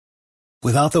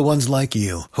Without the ones like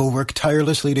you, who work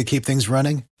tirelessly to keep things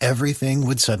running, everything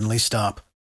would suddenly stop.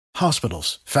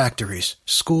 Hospitals, factories,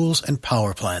 schools, and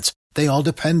power plants, they all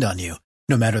depend on you.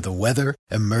 No matter the weather,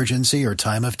 emergency, or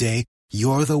time of day,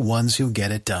 you're the ones who get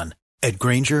it done. At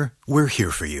Grainger, we're here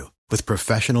for you with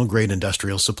professional-grade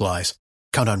industrial supplies.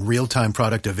 Count on real-time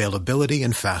product availability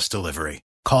and fast delivery.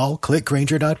 Call,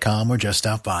 clickgrainger.com, or just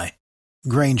stop by.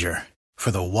 Grainger, for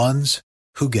the ones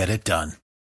who get it done.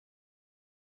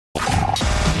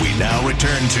 We now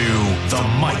return to the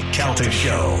Mike Calta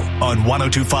Show on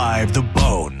 102.5 The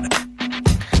Bone.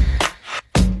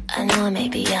 I know I may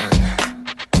be young,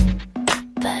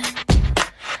 but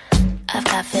I've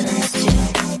got feelings too,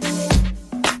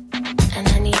 and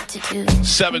I need to do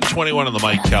 7:21 on the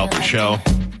Mike Calta Show.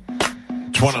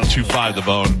 It's 102.5 The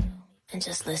Bone. And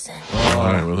just listen. All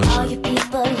right, well, listen.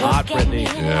 Hot Britney.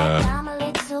 Yeah.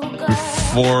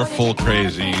 Before full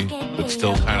crazy, but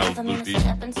still kind of loopy.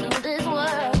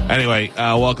 Anyway,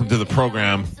 welcome to the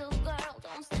program.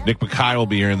 Nick Mackay will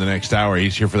be here in the next hour.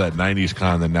 He's here for that 90s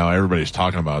con that now everybody's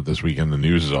talking about this weekend. The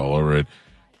news is all over it.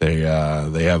 They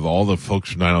have all the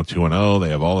folks from 90210.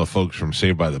 They have all the folks from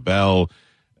Saved by the Bell.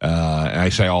 And I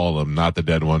say all of them, not the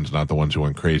dead ones, not the ones who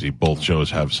went crazy. Both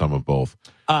shows have some of both.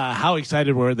 How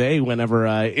excited were they whenever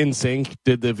NSYNC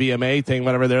did the VMA thing?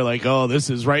 Whenever they're like, "Oh, this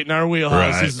is right in our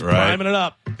wheelhouse. This is priming it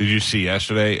up." Did you see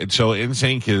yesterday? And so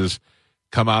NSYNC has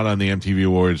come out on the MTV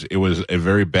Awards. It was a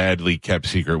very badly kept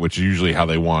secret, which is usually how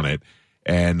they want it.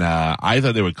 And I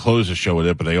thought they would close the show with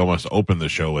it, but they almost opened the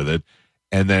show with it.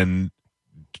 And then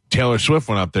Taylor Swift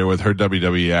went up there with her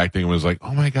WWE acting and was like,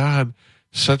 "Oh my God,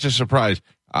 such a surprise."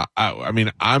 I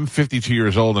mean, I'm 52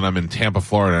 years old and I'm in Tampa,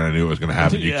 Florida, and I knew it was going to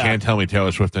happen. You can't tell me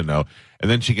Taylor Swift didn't know. And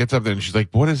then she gets up there and she's like,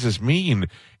 "What does this mean?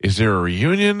 Is there a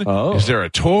reunion? Is there a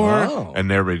tour?"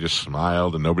 And everybody just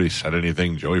smiled and nobody said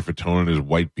anything. Joey Fatone and his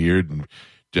white beard and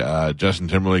Justin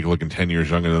Timberlake looking 10 years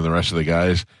younger than the rest of the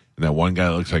guys. And that one guy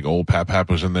that looks like old Pap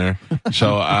was in there.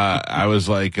 So I was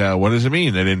like, what does it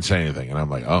mean? They didn't say anything. And I'm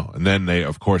like, oh. And then they,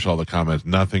 of course, all the comments,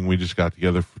 nothing. We just got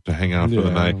together to hang out for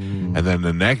the night. And then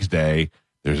the next day,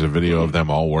 there's a video of them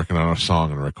all working on a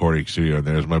song in a recording studio. And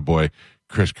there's my boy,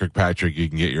 Chris Kirkpatrick. You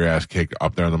can get your ass kicked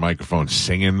up there on the microphone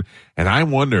singing. And I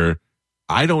wonder,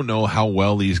 I don't know how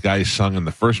well these guys sung in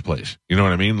the first place. You know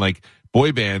what I mean? Like,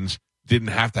 boy bands didn't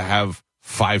have to have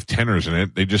 5 tenors in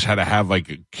it. They just had to have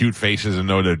like cute faces and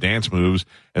know their dance moves.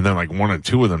 And then like 1 or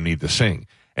 2 of them need to sing.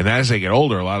 And as they get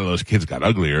older, a lot of those kids got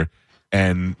uglier.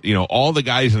 And, you know, all the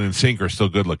guys in NSYNC are still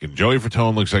good looking. Joey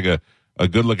Fatone looks like a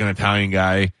good looking Italian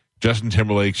guy. Justin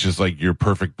Timberlake's just like your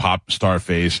perfect pop star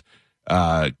face.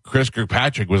 Chris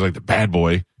Kirkpatrick was like the bad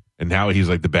boy, and now he's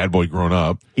like the bad boy grown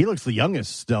up. He looks the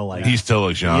youngest still. Like he still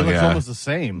looks young. He looks almost the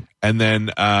same. And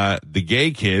then the gay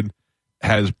kid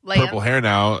has purple hair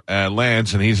now,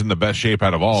 Lance, and he's in the best shape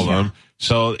out of all of them.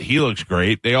 So he looks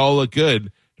great. They all look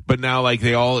good. But now, like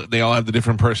they all have the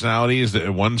different personalities.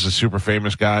 One's a super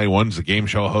famous guy. One's the game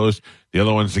show host. The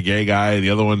other one's the gay guy.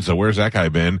 The other one's the where's that guy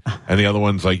been? And the other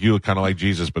one's like you look kind of like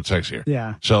Jesus but sexier.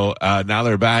 Yeah. So now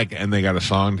they're back and they got a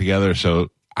song together. So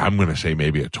I'm going to say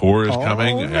maybe a tour is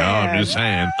coming. You know, I'm just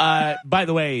saying. By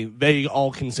the way, they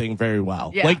all can sing very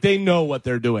well. Yeah. Like, they know what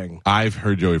they're doing. I've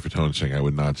heard Joey Fatone sing. I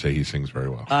would not say he sings very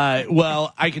well.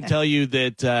 Well, I can tell you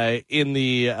that in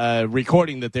the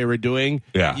recording that they were doing,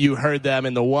 you heard them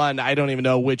in the one, I don't even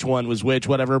know which one was which,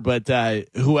 whatever, but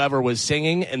whoever was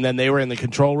singing, and then they were in the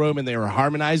control room, and they were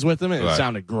harmonized with them, and it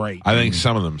sounded great. I think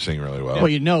some of them sing really well. Well,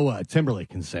 you know Timberlake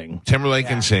can sing. Timberlake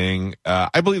can sing.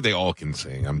 I believe they all can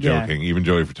sing. I'm joking. Even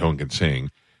Joey Fatone can sing.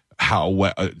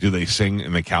 How do they sing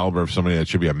in the caliber of somebody that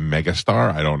should be a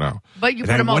megastar? I don't know. But you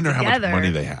put them all together. I wonder how much money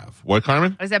they have. What,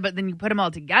 Carmen? I said, but then you put them all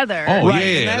together. Oh, right.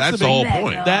 yeah. That's the whole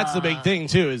point. That's the big thing,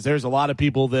 too, is there's a lot of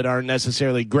people that aren't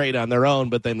necessarily great on their own,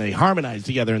 but then they harmonize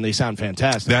together and they sound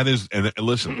fantastic. That is, and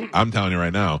listen, I'm telling you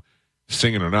right now,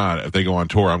 singing or not, if they go on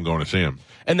tour, I'm going to see them.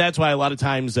 And that's why a lot of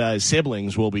times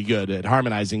siblings will be good at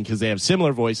harmonizing because they have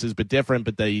similar voices but different,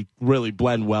 but they really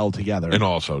blend well together. And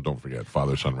also, don't forget,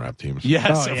 father-son rap teams.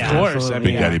 Yes, of course. I mean,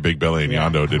 Big Daddy, Big Billy, and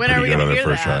Yondo did pretty good on their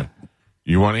first try.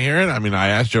 You want to hear it? I mean, I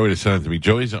asked Joey to send it to me.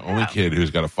 Joey's the only kid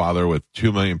who's got a father with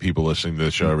 2 million people listening to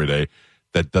the show every day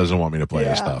that doesn't want me to play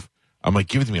his stuff. I'm like,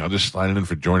 give it to me. I'll just slide it in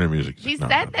for Joyner music. He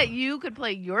said that you could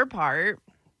play your part.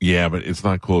 Yeah, but it's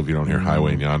not cool if you don't hear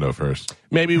Highway and Yondo first.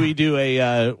 Maybe we do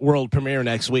a world premiere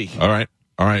next week. All right,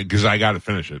 because I got to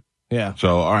finish it. Yeah.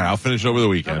 So, all right, I'll finish it over the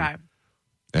weekend. Okay.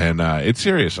 And it's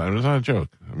serious. It's not a joke.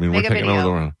 I mean, Make we're taking over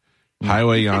the world.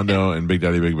 Highway Yondo and Big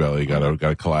Daddy Big Belly got to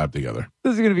collab together.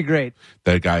 This is going to be great.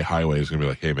 That guy Highway is going to be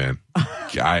like, hey man,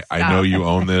 I know you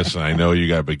own this, and I know you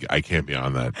got big. I can't be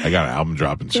on that. I got an album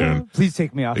dropping soon. Please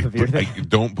take me off of your thing.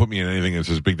 Don't put me in anything that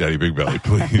says Big Daddy Big Belly,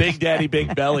 please. Big Daddy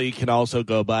Big Belly can also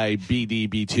go by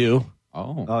BDB2.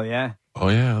 Oh yeah. Oh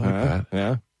yeah, I like that.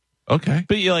 Yeah. Okay.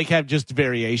 But you have just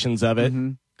variations of it.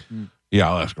 Mm-hmm. Yeah,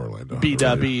 I'll ask Orlando.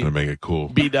 BW. To make it cool.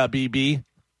 BWB.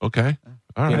 Okay.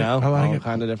 All right. I like it.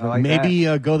 kind of different. like Maybe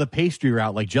go the pastry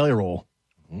route like Jelly Roll.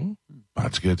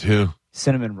 That's good too.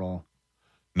 Cinnamon roll.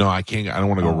 No, I can't. I don't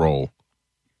want to go roll,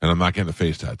 and I'm not getting the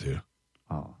face tattoo.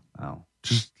 Oh.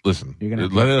 Just listen. You're gonna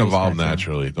Let get it face evolve tattoo.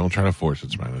 naturally. Don't try to force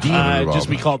it, Spanish. Let it Just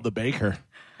be evolve called the baker.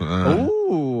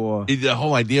 Ooh. The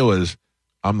whole idea was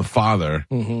I'm the father,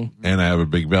 and I have a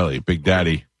big belly. Big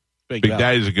Daddy. Big Belly.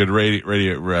 Daddy's a good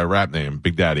radio rap name.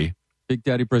 Big Daddy. Big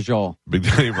Daddy Brajol. Big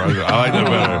Daddy Brajol. I like that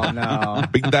better. Oh, no.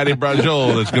 Big Daddy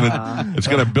Brajol. It's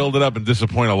gonna build it up and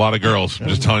disappoint a lot of girls. I'm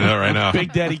just telling you that right now.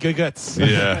 Big Daddy Good Guts.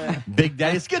 Yeah. Big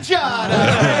Daddy Skitshot.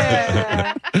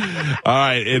 All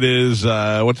right. It is.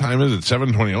 What time is it?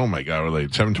 7:20. Oh my God, we're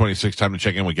late. 7:26. Time to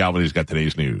check in with Galvin. He's got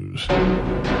today's news.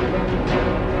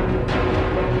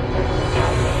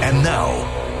 And now,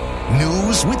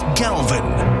 news with Galvin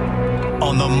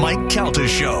on the Mike Calta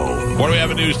Show. What do we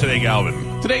have in news today, Galvin?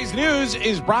 Today's news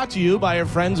is brought to you by our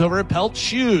friends over at Pelt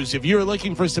Shoes. If you're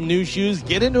looking for some new shoes,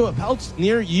 get into a Pelt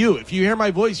near you. If you hear my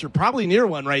voice, you're probably near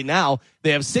one right now. They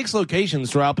have 6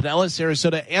 locations throughout Pinellas,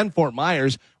 Sarasota, and Fort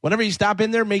Myers. Whenever you stop in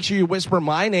there, make sure you whisper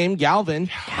my name, Galvin.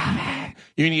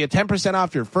 You're going to get 10%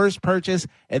 off your first purchase,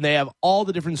 and they have all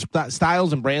the different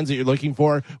styles and brands that you're looking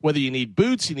for. Whether you need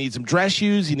boots, you need some dress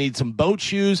shoes, you need some boat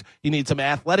shoes, you need some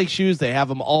athletic shoes, they have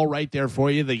them all right there for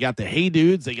you. They got the Hey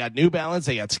Dudes, they got New Balance,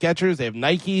 they got Skechers, they have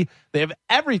Nike, they have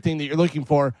everything that you're looking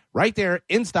for right there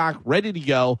in stock, ready to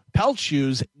go. Pelt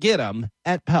Shoes, get them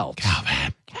at Pelt.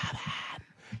 Galvin.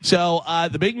 So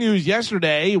the big news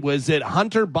yesterday was that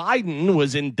Hunter Biden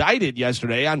was indicted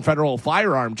yesterday on federal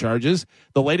firearm charges,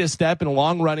 the latest step in a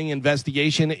long-running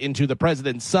investigation into the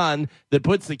president's son that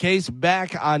puts the case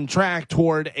back on track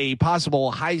toward a possible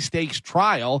high-stakes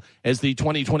trial as the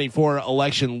 2024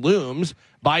 election looms.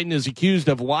 Biden is accused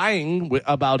of lying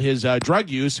about his drug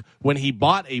use when he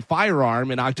bought a firearm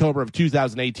in October of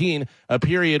 2018, a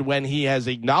period when he has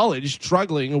acknowledged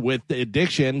struggling with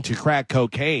addiction to crack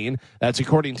cocaine. That's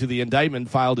according to the indictment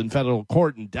filed in federal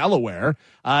court in Delaware.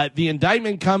 The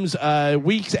indictment comes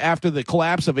weeks after the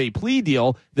collapse of a plea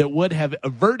deal that would have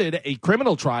averted a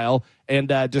criminal trial and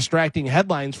distracting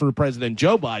headlines for President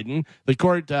Joe Biden. The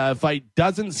court fight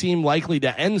doesn't seem likely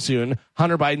to end soon.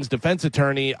 Hunter Biden's defense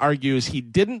attorney argues he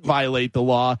didn't violate the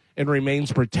law and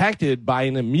remains protected by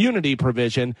an immunity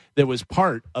provision that was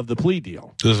part of the plea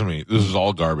deal. Listen to me. This is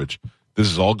all garbage.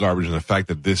 This is all garbage. And the fact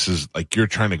that this is like you're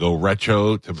trying to go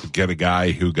retro to get a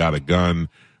guy who got a gun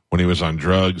when he was on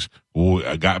drugs.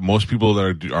 Most people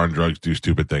that are on drugs do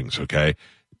stupid things, okay?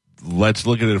 Let's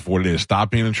look at it for what it is.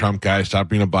 Stop being a Trump guy, stop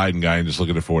being a Biden guy, and just look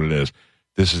at it for what it is.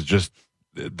 This is just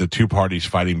the two parties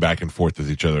fighting back and forth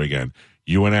with each other again.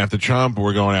 You went after Trump,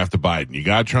 we're going after Biden. You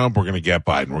got Trump, we're going to get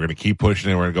Biden. We're going to keep pushing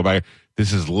it. We're going to go back.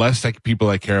 This is less like people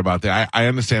that care about that. I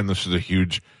understand this is a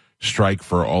huge strike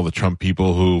for all the Trump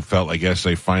people who felt like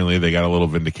yesterday finally they got a little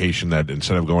vindication that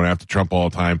instead of going after Trump all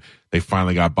the time, they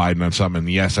finally got Biden on something.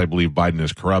 And yes, I believe Biden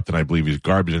is corrupt, and I believe he's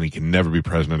garbage, and he can never be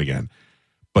president again.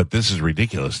 But this is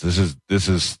ridiculous. This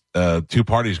is two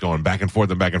parties going back and forth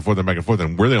and back and forth and back and forth,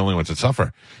 and we're the only ones that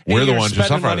suffer. We're the ones who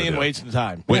suffer. Spending money and wasting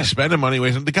time. Spending money,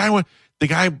 wasting. The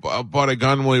guy bought a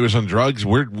gun while he was on drugs.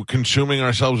 We're consuming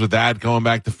ourselves with that. Going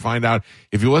back to find out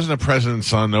if he wasn't a president's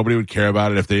son, nobody would care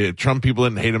about it. If the Trump people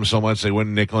didn't hate him so much, they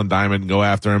wouldn't nickel and dime it and go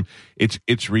after him.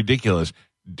 It's ridiculous.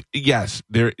 Yes,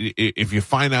 if you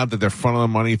find out that they're funneling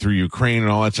money through Ukraine and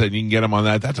all that stuff, and you can get them on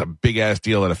that. That's a big ass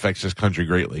deal that affects this country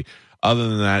greatly. Other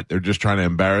than that, they're just trying to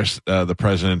embarrass the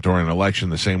president during an election,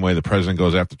 the same way the president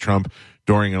goes after Trump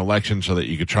during an election, so that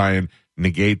you could try and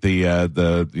negate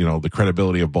the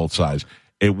credibility of both sides.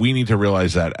 We need to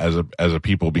realize that as a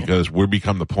people, because we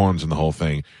become the pawns in the whole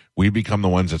thing. We become the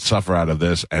ones that suffer out of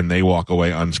this, and they walk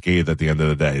away unscathed at the end of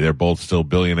the day. They're both still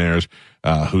billionaires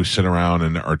who sit around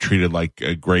and are treated like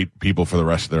great people for the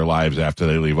rest of their lives after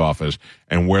they leave office,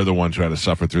 and we're the ones who had to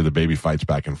suffer through the baby fights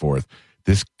back and forth.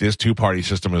 This two-party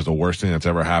system is the worst thing that's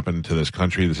ever happened to this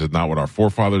country. This is not what our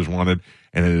forefathers wanted,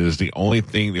 And it is the only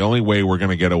way we're going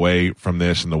to get away from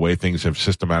this, and the way things have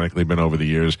systematically been over the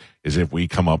years, is if we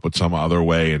come up with some other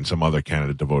way and some other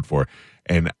candidate to vote for.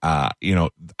 And,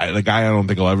 the guy I don't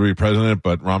think will ever be president,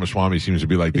 but Ramaswamy seems to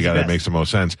be like the guy that makes the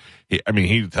most sense.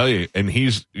 He'd tell you, and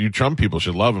you Trump people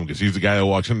should love him, because he's the guy that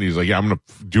walks in and he's like, yeah, I'm going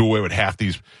to do away with half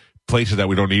these places that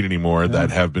we don't need anymore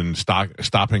that have been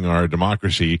stopping our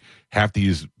democracy, half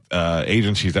these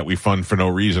agencies that we fund for no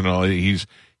reason.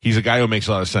 He's a guy who makes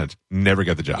a lot of sense. Never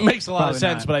get the job. Makes a lot of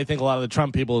sense, but I think a lot of the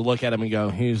Trump people look at him and go,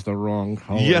 "He's the wrong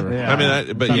color."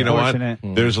 Yeah. But you know what?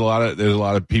 There's a lot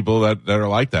of people that are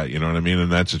like that. You know what I mean?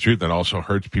 And that's the truth. That also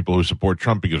hurts people who support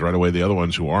Trump, because right away the other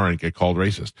ones who aren't get called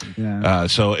racist. Yeah.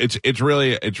 So it's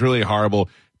really horrible.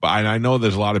 But I know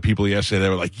there's a lot of people yesterday that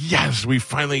were like, "Yes, we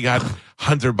finally got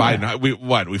Hunter Biden."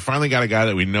 Yeah. We finally got a guy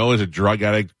that we know is a drug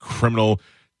addict, criminal,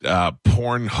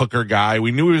 porn hooker guy.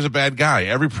 We knew he was a bad guy.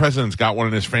 Every president's got one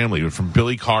in his family, from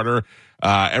Billy Carter.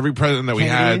 Every president that we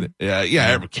had,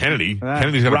 Kennedy.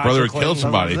 Kennedy's got a brother who killed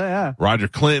somebody. Roger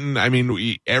Clinton.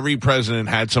 Every president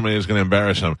had somebody that's going to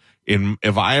embarrass him.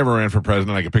 If I ever ran for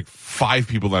president, I could pick 5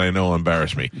 people that I know will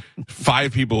embarrass me.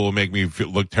 5 people will make me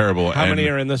look terrible. How many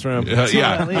are in this room? I was going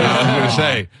to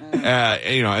say,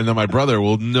 and then my brother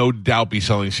will no doubt be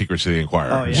selling secrets to the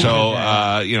Inquirer. Oh,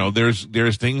 yeah. So,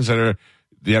 there's things that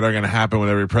are going to happen with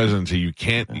every presidency. You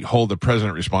can't hold the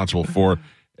president responsible for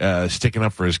sticking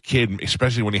up for his kid,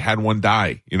 especially when he had one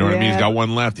die. You know what I mean? He's got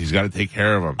one left. He's got to take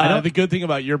care of him. The good thing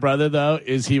about your brother, though,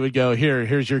 is he would go,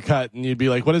 here's your cut. And you'd be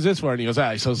like, what is this for? And he goes,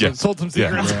 I sold some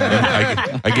secrets.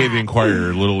 Yeah. I gave the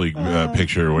Inquirer a Little League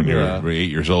picture when you were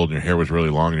 8 years old and your hair was really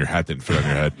long and your hat didn't fit on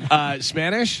your head.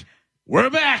 Spanish?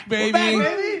 We're back,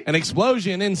 baby. An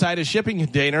explosion inside a shipping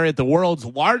container at the world's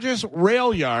largest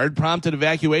rail yard prompted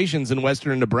evacuations in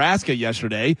western Nebraska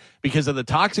yesterday because of the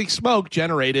toxic smoke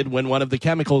generated when one of the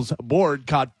chemicals aboard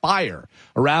caught fire.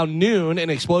 Around noon,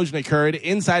 an explosion occurred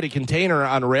inside a container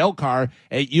on a rail car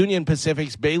at Union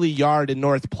Pacific's Bailey Yard in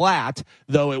North Platte,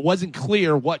 though it wasn't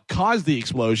clear what caused the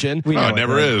explosion. It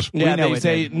never is. Yeah, they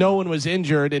say no one was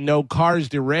injured and no cars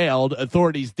derailed.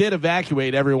 Authorities did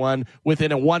evacuate everyone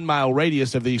within a 1-mile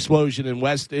radius of the explosion in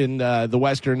the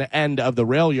western end of the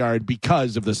rail yard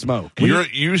because of the smoke.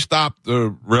 You stopped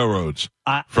the railroads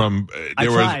from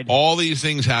there was all these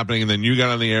things happening, and then you got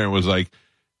on the air and was like,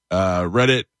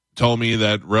 Reddit told me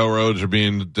that railroads are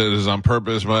being this on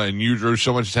purpose, and you drew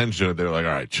so much attention to it. They were like,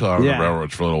 all right, chill out on the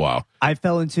railroads for a little while. I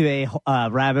fell into a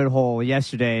rabbit hole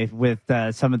yesterday with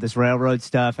some of this railroad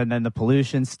stuff, and then the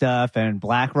pollution stuff, and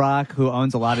BlackRock, who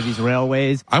owns a lot of these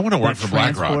railways. I want to work for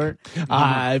BlackRock.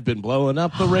 I've been blowing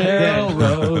up the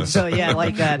railroads. So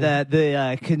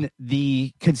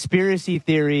the conspiracy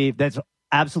theory that's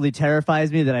absolutely terrifies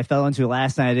me that I fell into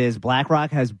last night is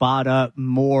BlackRock has bought up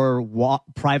more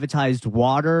privatized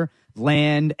water,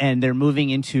 land, and they're moving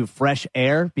into fresh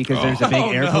air because there's a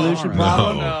big air pollution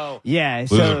problem. No. Yeah,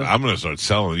 Listen, I'm going to start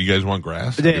selling. You guys want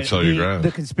grass? I can sell you grass.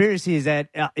 The conspiracy is that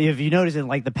if you notice in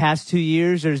like the past 2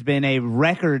 years, there's been a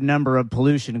record number of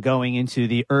pollution going into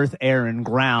the earth, air, and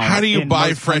ground. How do you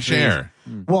buy fresh air?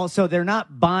 Well, so they're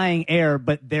not buying air,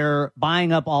 but they're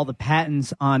buying up all the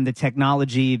patents on the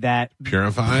technology that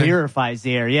purifies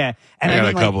the air. Yeah, and I got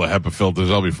a couple of HEPA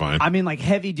filters. I'll be fine. I mean, like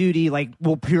heavy duty,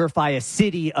 will purify a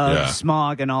city of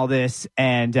smog and all this.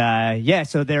 And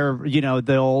so they're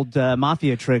the old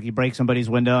mafia trick: you break somebody's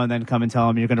window and then come and tell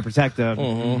them you're going to protect them.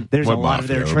 Mm-hmm. There's a lot of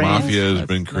their trains. Mafia has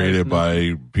been created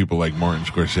by people like Martin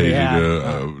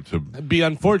Scorsese to be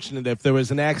unfortunate if there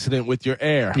was an accident with your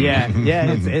air. Yeah,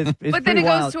 it's but then it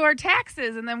goes to our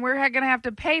taxes, and then we're going to have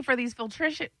to pay for these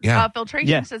filtration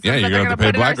systems. Yeah, you're going to have to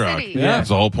pay BlackRock. Yeah, that's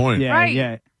the whole point. Yeah,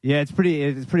 right. Yeah, it's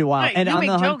pretty wild. Right, and you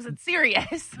make jokes, it's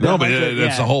serious. No, but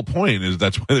that's the whole point. Is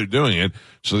that's why they're doing it,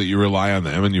 so that you rely on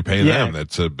them and you pay them.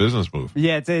 That's a business move.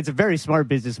 Yeah, it's a very smart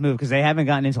business move because they haven't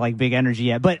gotten into like big energy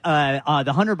yet. But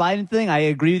the Hunter Biden thing, I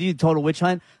agree with you, total witch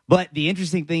hunt. But the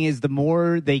interesting thing is, the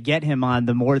more they get him on,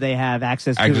 the more they have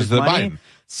access to his money. Biden.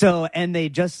 So, and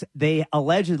they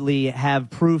allegedly have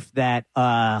proof that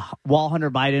while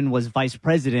Hunter Biden was vice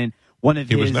president,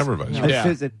 he was never vice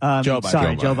president. Joe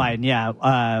Biden.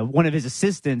 Yeah. One of his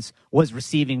assistants was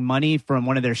receiving money from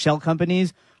one of their shell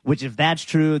companies, which if that's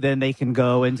true, then they can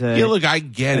go into. Yeah, look, I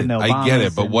get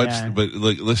it. But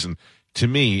listen, to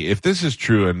me, if this is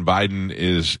true and Biden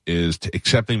is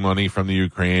accepting money from the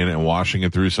Ukraine and washing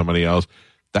it through somebody else,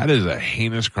 that is a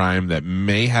heinous crime that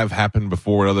may have happened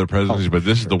before with other presidencies, but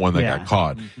this is the one that got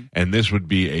caught. Mm-hmm. And this would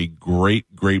be a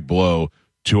great, great blow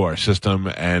to our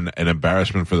system and an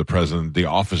embarrassment for the president, the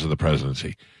office of the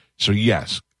presidency. So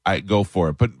yes, I go for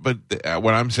it. But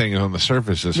what I'm saying is on the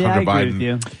surface is Yeah, Hunter I agree with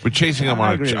you. Biden. We're chasing him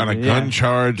on a you. gun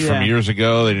charge from Yeah. years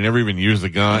ago. They never even used the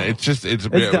gun. It's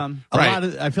dumb. Right.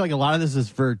 I feel like a lot of this is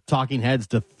for talking heads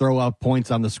to throw up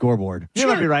points on the scoreboard. You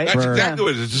might be right. That's exactly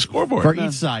what it is. It's a scoreboard. For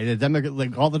each side, the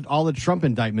like all the Trump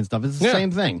indictment stuff is the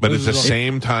same thing. But it's the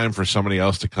same time for somebody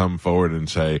else to come forward and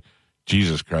say,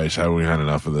 Jesus Christ, have we had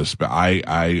enough of this? But I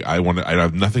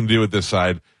have nothing to do with this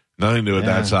side, nothing to do with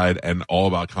that side, and all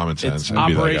about common sense. It's I'd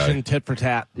be that Operation guy. Tit for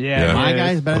Tat. Yeah. My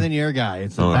guy's better than your guy.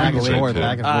 It's a back and forth,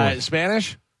 back and forth.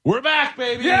 Spanish? We're back,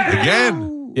 baby.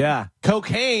 Again. Yeah.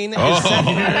 Cocaine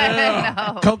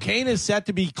is set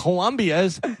to be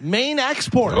Colombia's main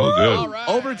export. Oh, good.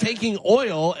 Overtaking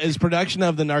oil as production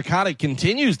of the narcotic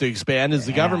continues to expand as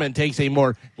the government takes a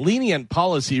more lenient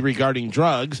policy regarding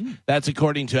drugs. That's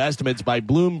according to estimates by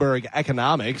Bloomberg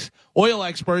Economics. Oil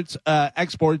exports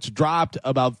dropped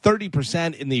about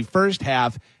 30% in the first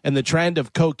half, and the trend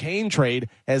of cocaine trade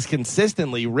has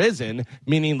consistently risen,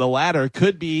 meaning the latter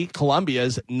could be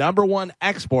Colombia's number one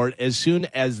export as soon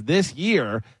as this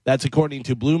year. That's according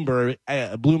to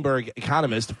Bloomberg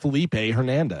economist Felipe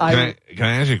Hernandez. Can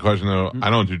I ask you a question, though? I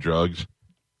don't do drugs.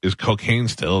 Is cocaine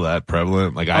still that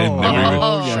prevalent? Like, I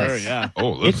never even... Sure, yeah.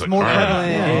 Oh, this It's is a more car.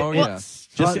 prevalent. Oh, yeah.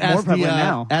 Just more ask prevalent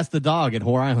now. ask the dog at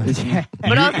Whore Island.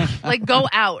 But like, go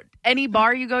out. Any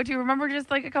bar you go to, remember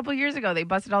just like a couple years ago, they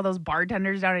busted all those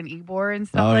bartenders down in Ybor and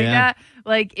stuff that.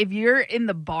 Like, if you're in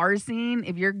the bar scene,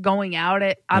 if you're going out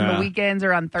on the weekends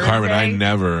or on Thursday, Carmen,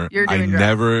 I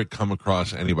never come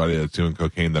across anybody that's doing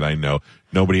cocaine that I know.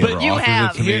 Nobody ever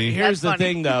offers it to me. Here's the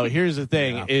thing, though. Here's the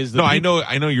thing: is I know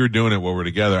you're doing it while we're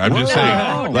together. I'm just saying,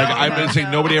 I've been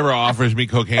saying nobody ever offers me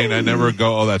cocaine. I never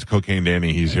go, oh, that's Cocaine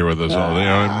Danny. He's here with us all.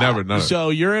 Never. So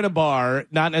you're in a bar,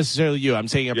 not necessarily you. I'm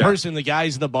saying a person. The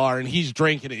guy's in the bar and he's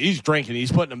drinking it. He's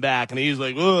putting them back, and he's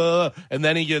like, ugh, and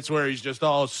then he gets where he's just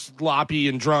all sloppy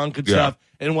and drunk and stuff.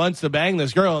 And wants to bang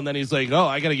this girl, and then he's like, "Oh,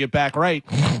 I got to get back right."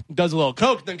 Does a little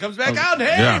coke, then comes back out.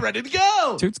 Hey, ready to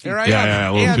go. Here I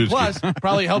am. And plus,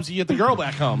 probably helps you get the girl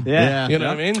back home. You know what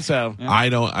I mean? So I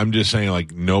don't. I'm just saying,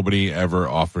 like, nobody ever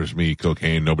offers me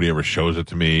cocaine. Nobody ever shows it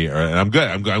to me, and I'm good.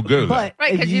 I'm good with that.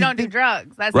 right? Because you don't do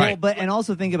drugs. That's right. But and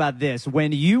also think about this: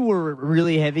 when you were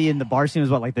really heavy in the bar scene,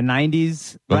 was what, like the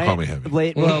 90s? Don't right? call me heavy. The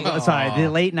late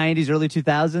 90s, early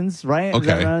 2000s, right? Was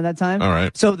that around that time? All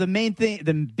right. So the main thing,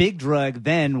 the big drug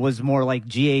then was more like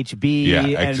GHB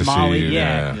and ecstasy, Molly.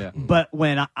 yeah. But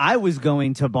when I was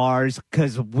going to bars,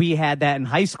 because we had that in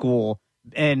high school.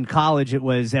 In college, it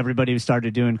was everybody who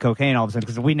started doing cocaine all of a sudden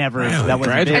because we never. That was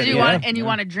because you want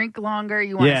to drink longer,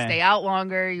 you want to stay out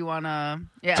longer, you want to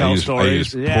tell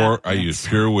stories. I use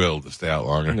pure will to stay out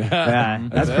longer. Yeah,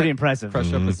 that's pretty impressive.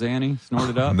 Fresh up a Zanny, snort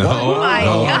it up. No, oh my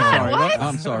God, what?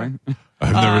 I'm sorry.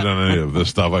 I've never done any of this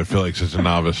stuff. I feel like such a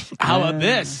novice. How about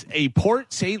this? A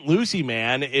Port St. Lucie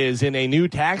man is in a new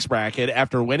tax bracket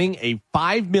after winning a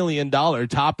 $5 million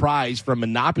top prize from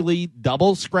Monopoly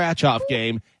double scratch-off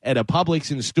game at a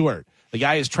Publix in Stewart. The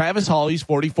guy is Travis Hall. He's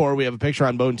 44. We have a picture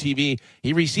on Bone TV.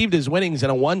 He received his winnings in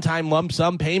a one-time lump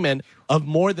sum payment of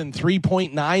more than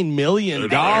 $3.9 million.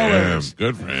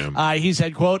 Good for him. He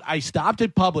said, quote, "I stopped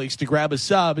at Publix to grab a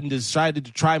sub and decided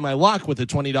to try my luck with a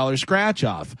 $20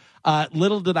 scratch-off.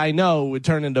 Little did I know it would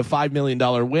turn into a $5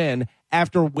 million win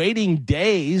after waiting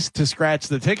days to scratch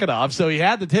the ticket off." So he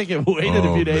had the ticket, waited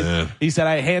a few days. Man. He said,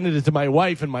 "I handed it to my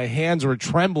wife and my hands were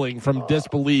trembling from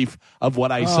disbelief of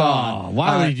what I saw."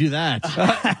 Why would you do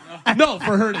that? No,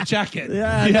 for her to check it.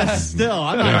 Still,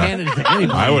 I'm not handing it to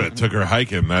anybody. I would have took her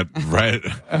hiking.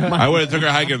 I would have took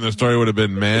her hiking. The story would have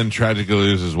been, man tragically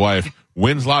loses his wife,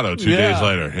 wins lotto 2 days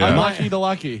later. Yeah. Unlucky the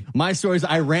lucky. My story is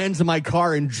I ran to my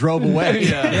car and drove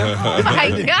away. Oh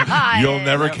my God. You'll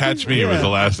never catch me was the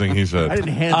last thing he said. I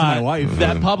didn't hand it to my wife.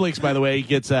 That Publix, by the way,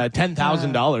 gets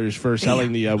 $10,000 for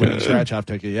selling the winning scratch-off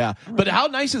ticket. Yeah, but how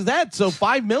nice is that? So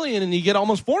 $5 million and you get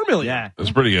almost $4 million. Yeah,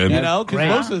 That's pretty good. You know, because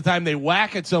most of the time they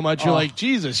whack it so much, you're like,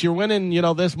 Jesus, you're winning,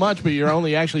 this much, but you're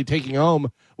only actually taking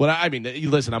home.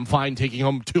 Listen, I'm fine taking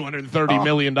home $230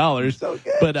 million. So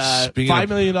good. But $5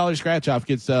 million scratch-off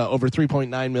gets over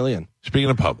 $3.9 million. Speaking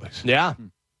of Publix. Yeah.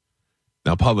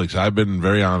 Now, Publix, I've been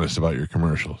very honest about your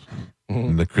commercials.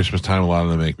 In the Christmas time, a lot of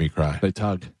them make me cry. They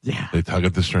tugged. Yeah. They tug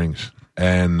at the strings.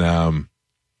 And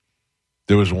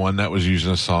there was one that was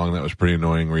using a song that was pretty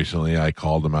annoying recently. I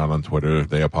called them out on Twitter.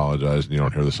 They apologized, and you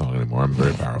don't hear the song anymore. I'm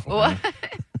very powerful. What?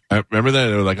 I remember that?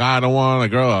 They were like, I don't want to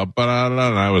grow up. And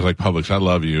I was like, Publix, I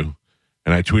love you.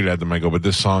 And I tweeted at them, I go, but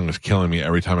this song is killing me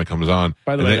every time it comes on.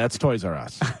 By the way, that's Toys R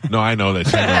Us. No, I know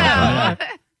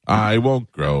that. I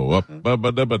won't grow up.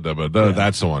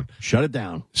 That's the one. Shut it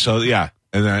down. So, yeah.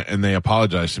 and they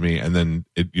apologize to me, and then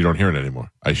you don't hear it anymore.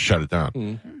 I shut it down.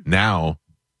 Mm-hmm. Now,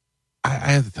 I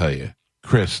have to tell you,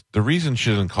 Chris, the reason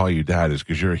she doesn't call you dad is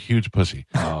because you're a huge pussy.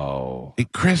 Oh. Hey,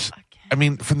 Chris, I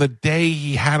mean, from the day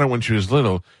he had her when she was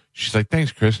little, she's like,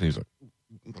 thanks, Chris. And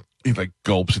he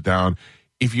gulps it down.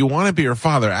 If you want to be her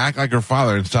father, act like her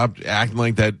father and stop acting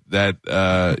like that,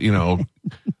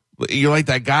 you're like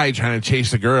that guy trying to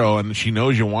chase the girl, and she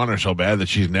knows you want her so bad that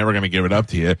she's never going to give it up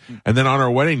to you. And then on her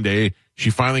wedding day, she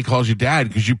finally calls you dad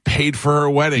because you paid for her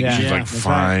wedding. Yeah, she's like,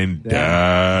 fine,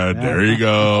 dad, there you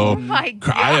go. Oh my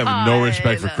God. I have no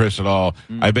respect for Chris at all.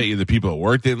 I bet you the people at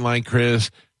work didn't like Chris.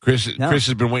 Chris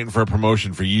has been waiting for a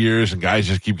promotion for years, and guys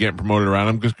just keep getting promoted around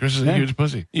him because Chris is a huge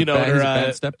pussy. You know, He's a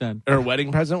bad stepdad. her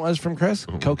wedding present was from Chris?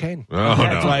 Cocaine. Oh,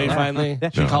 That's no. why he finally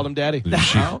she called him daddy.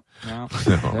 No.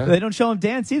 They don't show him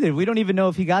dance either. We don't even know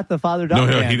if he got the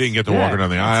father-daughter dance. He didn't get to walk her down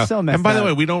the aisle. So messed and by the up.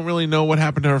 way, we don't really know what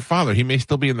happened to her father. He may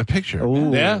still be in the picture.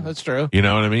 Ooh. Yeah, that's true. You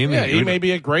know what I mean? Yeah, he may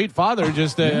be a great father,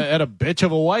 just had a bitch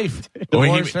of a wife.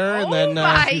 Divorced her, and then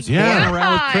my Yeah.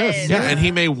 around with Chris. Yeah, and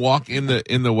he may walk in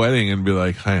the wedding and be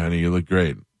like, "Hi, honey, you look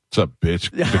great. What's up, bitch?"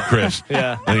 To Chris.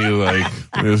 Yeah. And you're like,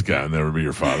 "This guy will never be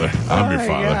your father. I'm your Oh, my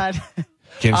father. God.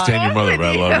 Can't stand your mother, but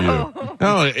I love you. you."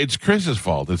 No, it's Chris's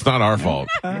fault. It's not our fault.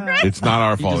 It's not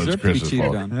our fault. It's deserved to be Chris's cheated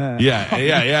fault. on. Yeah.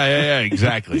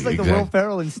 Exactly. He's like the exactly. Will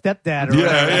Ferrell and stepdad. Or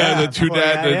whatever. Yeah, the two Poor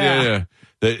dad. guy, Yeah.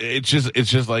 It's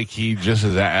just like he just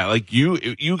is like you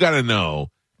got to know,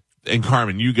 and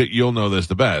Carmen, you'll know this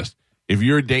the best. If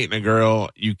you're dating a girl,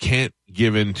 you can't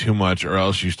give in too much, or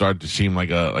else you start to seem like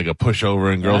a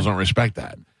pushover, and girls don't respect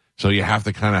that. So you have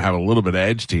to kind of have a little bit of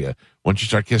edge to you. Once you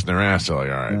start kissing their ass, they're like,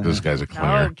 all right, this guy's a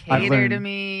clinger. No, cater to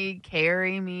me,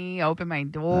 carry me, open my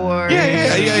door.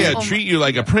 Yeah. Treat you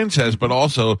like a princess, but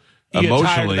also you get tired of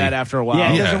emotionally. that after a while.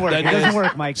 Yeah, it Yeah. doesn't work. It doesn't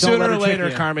work, Mike. Don't Sooner let or it trick later,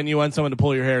 you. Carmen, you want someone to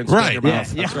pull your hair and spit Right. in your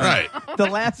mouth. Yeah. That's Right. The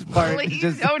last part. Please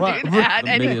is just, don't do that,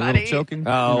 Maybe a anybody. little choking.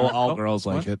 Oh, all girls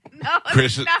like it. No,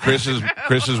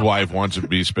 Chris's wife wants to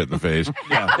be spit in the face and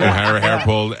have her hair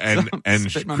pulled, and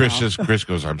Spit in my Chris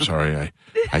goes, "I'm sorry,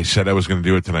 I said I was going to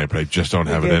do it tonight, but I just don't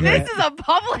have it in me." this is a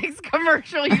Publix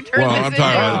commercial you turned Well, this I'm into.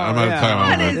 talking about. I'm not Yeah. talking What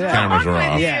about when is the cameras are wrong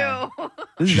off. with Yeah. you?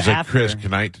 This is She's like, after. "Chris,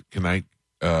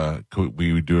 could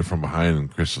we do it from behind?"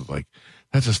 And Chris is like,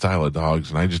 "That's a style of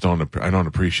dogs, and I don't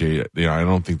appreciate it. You know, I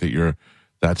don't think that you're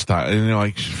that style." And you're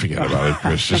like, "Forget about it,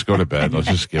 Chris. Just go to bed. Let's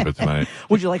just skip it tonight."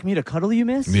 Would you like me to cuddle you,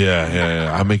 miss?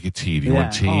 Yeah. I'll make you tea. Do you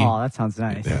want tea? Oh, that sounds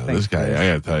nice. Yeah, Thanks, this guy, Chris. I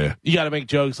gotta tell you. You got to make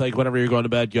jokes like whenever you're going to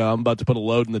bed, go, I'm about to put a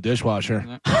load in the dishwasher.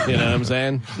 You know what I'm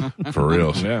saying? For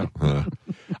real. Yeah.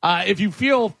 If you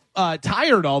feel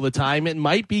tired all the time, it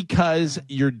might be because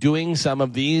you're doing some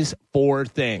of these 4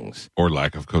 things. Or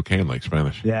lack of cocaine, like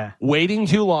Spanish. Yeah. Waiting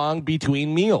too long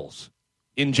between meals.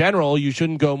 In general, you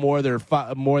shouldn't go more than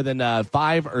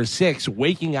 5 or 6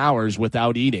 waking hours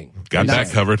without eating. Got that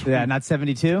covered. Yeah, not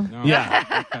 72? No.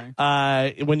 Yeah.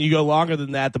 Okay. When you go longer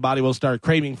than that, the body will start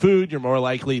craving food. You're more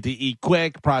likely to eat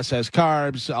quick, processed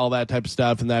carbs, all that type of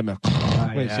stuff, and that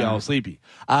makes you all sleepy.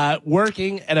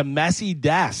 Working at a messy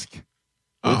desk.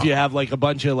 If you have like a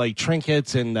bunch of like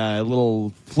trinkets and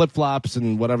little flip flops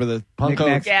and whatever the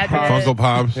Knickknacks. Funko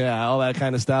Pops. yeah, all that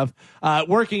kind of stuff.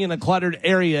 Working in a cluttered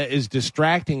area is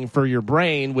distracting for your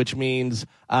brain, which means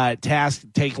tasks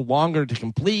take longer to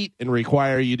complete and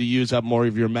require you to use up more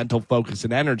of your mental focus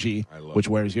and energy, which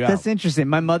wears you out. That's interesting.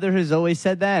 My mother has always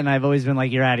said that, and I've always been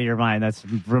like, you're out of your mind. That's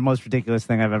the most ridiculous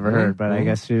thing I've ever heard, but I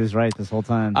guess she was right this whole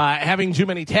time. Having too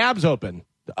many tabs open.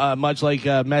 Much like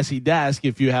a messy desk,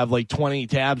 if you have like 20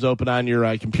 tabs open on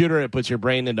your computer, it puts your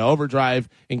brain into overdrive,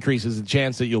 increases the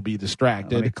chance that you'll be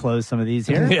distracted. Let me close some of these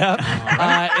here. Yeah.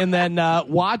 And then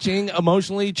watching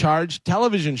emotionally charged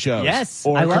television shows. Yes.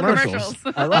 Or I love commercials.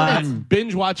 I love it.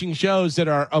 Binge watching shows that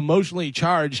are emotionally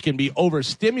charged can be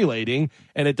overstimulating,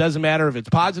 and it doesn't matter if it's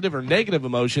positive or negative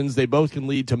emotions. They both can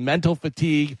lead to mental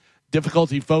fatigue,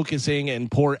 difficulty focusing, and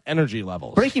poor energy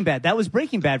levels. Breaking Bad. That was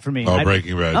Breaking Bad for me. Oh,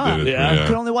 Breaking Bad did it. yeah. I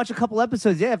could only watch a couple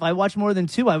episodes. Yeah, if I watched more than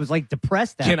 2, I was like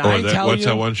depressed. Can Or I tell what's you?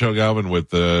 that one show, Galvin, with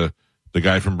the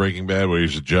guy from Breaking Bad where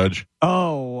he's a judge?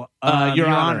 Oh, Your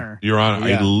Honor. Your Honor.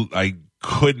 Yeah. I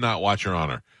could not watch Your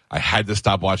Honor. I had to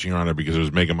stop watching Your Honor because it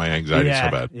was making my anxiety so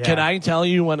bad. Yeah. Can I tell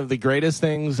you one of the greatest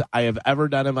things I have ever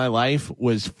done in my life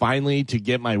was finally to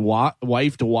get my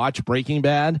wife to watch Breaking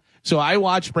Bad. So I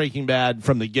watched Breaking Bad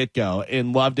from the get-go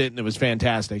and loved it, and it was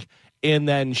fantastic. And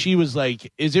then she was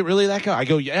like, is it really that good? I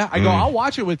go, yeah. I go, I'll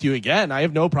watch it with you again. I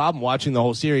have no problem watching the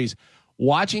whole series.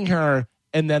 Watching her,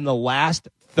 and then the last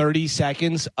 30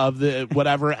 seconds of the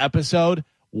whatever episode,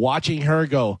 watching her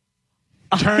go,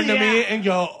 turn to me and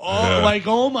go,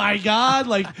 oh my God.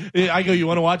 Like, I go, you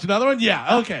want to watch another one?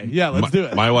 Yeah. Okay. Yeah, let's do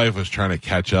it. My wife was trying to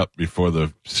catch up before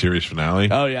the series finale.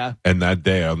 Oh, yeah. And that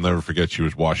day, I'll never forget, she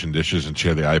was washing dishes and she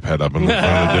had the iPad up in front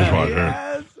of the dishwasher.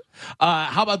 Yes.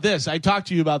 How about this? I talked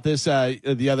to you about this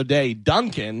the other day.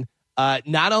 Dunkin'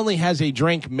 not only has a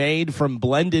drink made from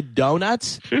blended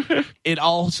donuts, it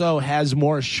also has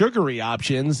more sugary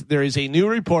options. There is a new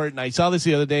report, and I saw this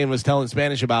the other day and was telling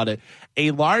Spanish about it.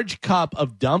 A large cup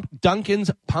of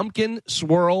Dunkin's pumpkin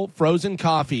swirl frozen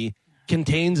coffee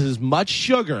contains as much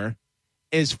sugar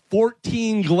as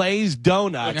 14 glazed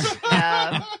donuts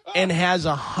and has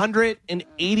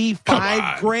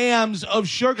 185 grams of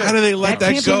sugar. How do they let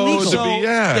that go?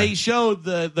 They showed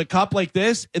the cup like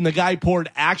this, and the guy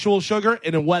poured actual sugar,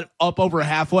 and it went up over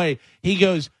halfway. He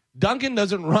goes, Dunkin'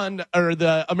 doesn't run, or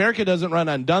the America doesn't run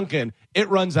on Dunkin'. It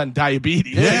runs on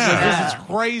diabetes. This is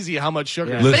crazy how much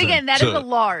sugar. Listen, but again, that is a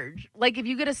large. Like if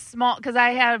you get a small, because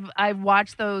I've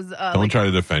watched those. Don't try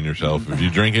to defend yourself. If you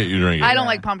drink it, you drink it. I don't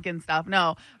like pumpkin stuff,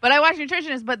 no. But I watch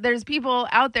nutritionists. But there's people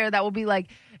out there that will be like,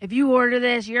 if you order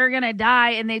this, you're gonna die,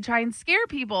 and they try and scare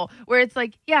people. Where it's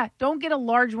like, don't get a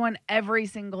large one every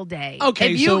single day.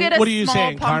 Okay, if you so get a what are you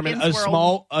saying, Carmen? A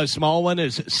small one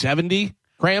is 70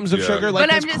 grams of sugar. Like,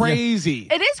 that's crazy.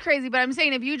 It is crazy, but I'm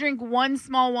saying if you drink one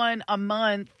small one a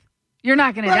month, you're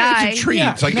not going to die. It's a treat.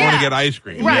 It's like going to get ice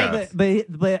cream. Right. Yeah.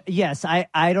 But yes,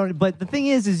 I don't. But the thing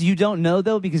is you don't know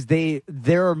though, because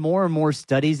there are more and more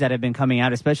studies that have been coming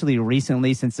out, especially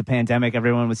recently since the pandemic.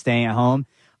 Everyone was staying at home,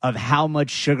 of how much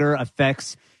sugar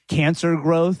affects cancer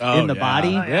growth in the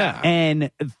body. And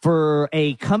for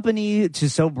a company to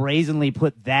so brazenly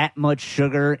put that much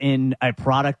sugar in a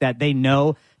product that they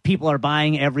know people are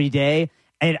buying every day,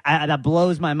 and that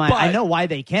blows my mind. But I know why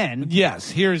they can.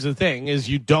 Yes, here's the thing: is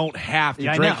you don't have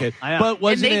to drink it. I know. But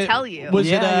wasn't they tell you? Was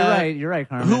it, you're right,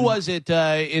 Carmen. Who was it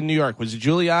in New York? Was it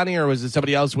Giuliani or was it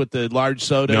somebody else with the large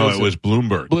sodas? No, it was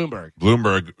Bloomberg.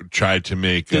 Bloomberg tried to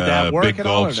make big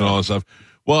gulps and all that stuff.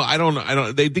 Well, I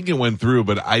don't. They think it went through,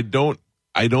 but I don't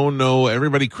know.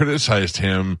 Everybody criticized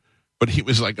him, but he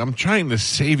was like, "I'm trying to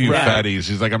save you, fatties."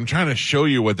 He's like, "I'm trying to show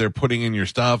you what they're putting in your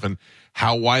stuff and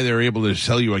why they're able to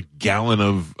sell you a gallon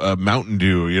of Mountain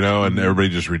Dew," and everybody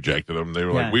just rejected him. They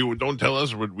were like, don't tell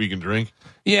us what we can drink."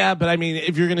 Yeah, but I mean,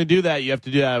 if you're going to do that, you have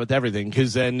to do that with everything,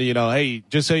 because then, hey,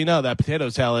 just so you know, that potato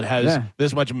salad has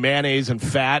this much mayonnaise and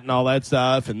fat and all that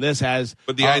stuff, and this has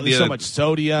the idea so much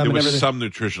sodium. There was some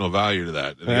nutritional value to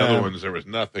that. And the other ones, there was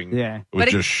nothing. Yeah. It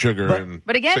was just sugar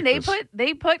But again, sickness.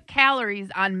 they put calories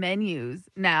on menus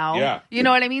now. Yeah. You know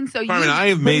what I mean? So I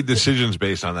have made decisions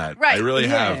based on that. Right. I really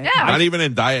have. Yeah. Not even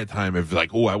in diet time. If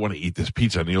like, I want to eat this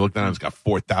pizza, and you look down, it's got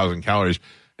 4,000 calories.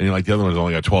 And you're like, the other one's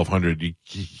only got 1,200. You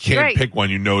can't pick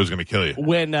one you know is going to kill you.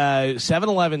 When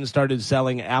 7-Eleven started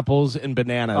selling apples and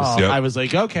bananas, I was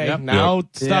like, okay, now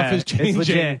stuff is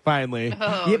changing finally.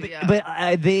 But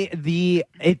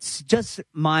it's just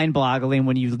mind-boggling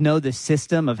when you know the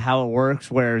system of how it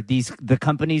works, where the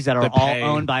companies that are all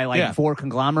owned by 4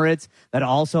 conglomerates that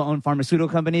also own pharmaceutical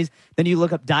companies. Then you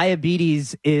look up,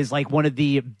 diabetes is like one of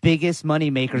the biggest money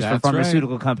makers for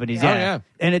pharmaceutical companies. And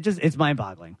it's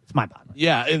mind-boggling. It's mind-boggling.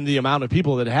 Yeah, and the amount of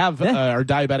people that have are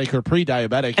diabetic or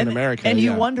pre-diabetic in America. And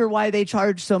you wonder why they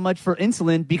charge so much for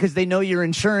insulin, because they know your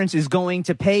insurance is going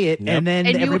to pay it, and then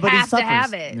everybody you have suffers. to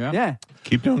have it. Yeah.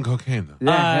 Keep doing cocaine,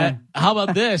 though. How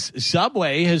about this?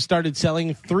 Subway has started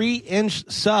selling 3-inch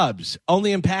subs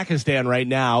only in Pakistan right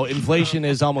now. Inflation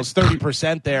is almost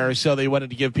 30% there, so they wanted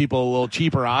to give people a little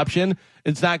cheaper option.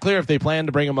 It's not clear if they plan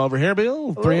to bring them over here, but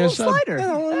 3-inch sub. Slider.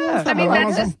 I mean,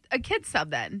 that's just a kid's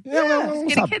sub then. Just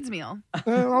get a kid's meal.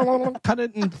 Cut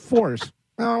it in 4s.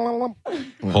 Hold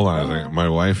on a second. My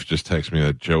wife just texted me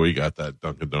that Joey got that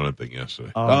Dunkin' Donut thing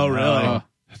yesterday. Oh, really?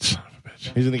 That son of a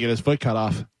bitch. He's going to get his foot cut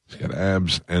off. He's got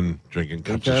abs and drinking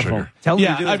cups of sugar. Tell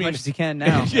him to do as much as he can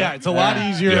now. Yeah, it's a lot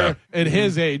easier at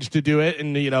his age to do it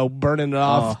and, burning it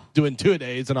off, doing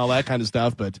 2-a-days and all that kind of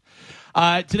stuff. But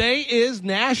today is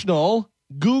National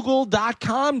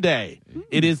Google.com Day.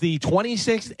 It is the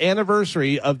 26th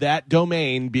anniversary of that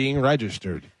domain being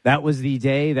registered. That was the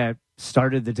day that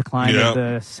started the decline of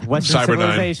the Western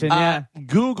civilization.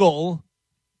 Google,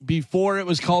 before it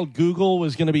was called Google,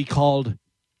 was going to be called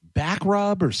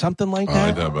Backrub or something like that. I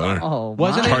like that better.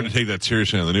 Wasn't it's hard to take that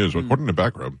seriously on the news, but according to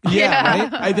Backrub. Yeah,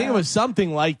 right? I think it was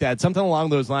something like that, something along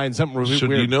those lines. Something really so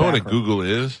weird. Do you know what a Backrub. Google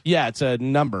is? Yeah, it's a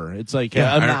number. It's like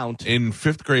an amount. In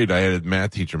 5th grade, I had a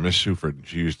math teacher, Miss Suford, and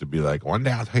she used to be like, one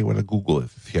day I'll tell you what a Google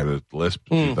is. She had a lisp.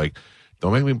 She's like,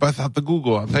 don't make me bust out the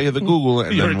Google. I'll tell you the Google.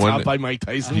 And you then were taught by Mike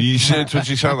Tyson. That's what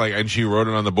she sounded like. And she wrote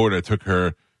it on the board. It took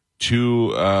her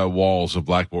 2 walls of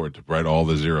blackboard to write all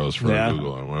the zeros for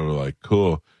Google, and we were like,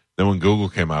 cool. Then when Google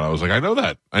came out, I was like, I know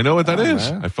that. I know what that is.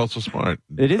 Man. I felt so smart.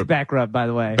 It is back rub, by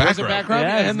the way. Back rub?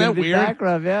 Yeah, isn't that weird? Back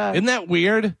rub, yeah. Isn't that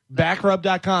weird?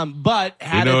 Backrub.com. But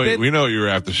we know you were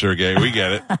after Sergey. We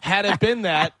get it. Had it been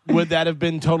that, would that have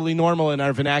been totally normal in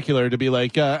our vernacular to be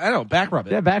like, I don't know, back rub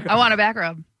it? Yeah, back rub. I want a back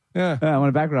rub. Yeah. I want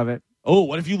to back rub it. Oh,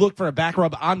 what if you look for a back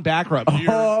rub on back rub?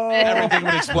 Everything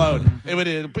would explode. It would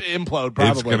implode, probably.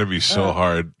 It's going to be so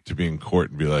hard to be in court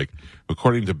and be like,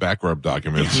 according to back rub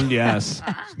documents. Yes.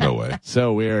 No way.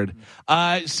 So weird.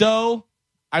 So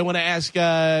I want to ask,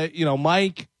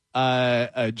 Mike,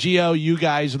 Gio, you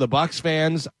guys are the Bucks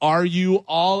fans. Are you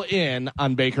all in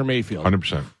on Baker Mayfield?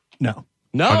 100%. No.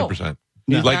 100%.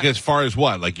 No. Like, as far as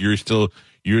what? Like,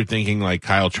 you're thinking like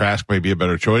Kyle Trask may be a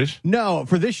better choice? No,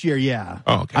 for this year, yeah.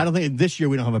 Oh, okay. I don't think this year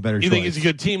we don't have a better choice. You think he's a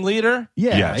good team leader?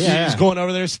 Yeah. Yes. Yeah. He's going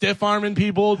over there stiff arming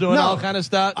people, doing all kind of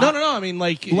stuff. No. I mean,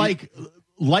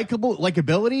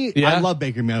 likability. Yeah. I love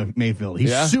Baker Mayfield.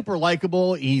 He's super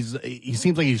likable. He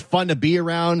seems like he's fun to be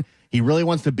around. He really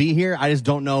wants to be here. I just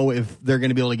don't know if they're going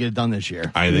to be able to get it done this year.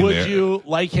 Would you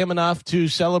like him enough to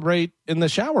celebrate in the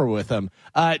shower with him?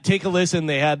 Take a listen.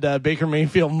 They had Baker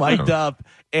Mayfield mic'd up,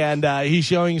 and he's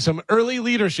showing some early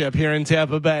leadership here in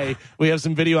Tampa Bay. We have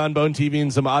some video on Bone TV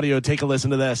and some audio. Take a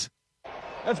listen to this.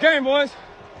 That's game, boys.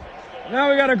 Now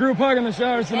we got a group hug in the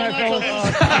shower tonight, fellas.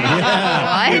 What?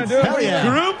 Hell yeah.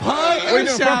 Group hug in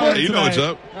the shower. You know what's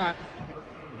up. All right.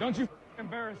 Don't you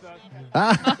embarrass us.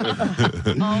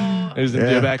 There's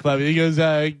the back club. He goes,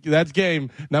 that's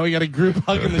game. Now we got a group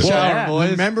hug in the shower,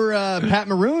 boys. Remember Pat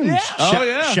Maroon?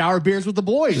 Yeah. Shower beers with the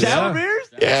boys. Shower beers?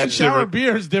 Yeah, shower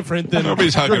beer is different than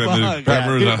nobody's hugging him. hug. Pat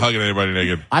Maroon's not hugging anybody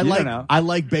naked. I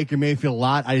like Baker Mayfield a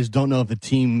lot. I just don't know if the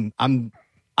team. I don't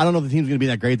know if the team's going to be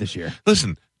that great this year.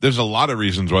 Listen, there's a lot of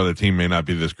reasons why the team may not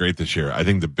be this great this year. I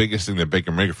think the biggest thing that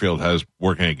Baker Mayfield has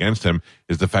working against him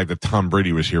is the fact that Tom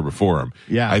Brady was here before him.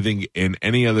 Yeah. I think in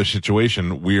any other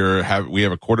situation, we have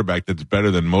a quarterback that's better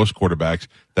than most quarterbacks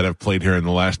that have played here in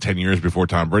the last 10 years before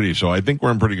Tom Brady. So I think we're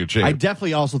in pretty good shape. I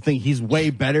definitely also think he's way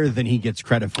better than he gets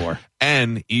credit for.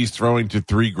 And he's throwing to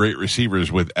 3 great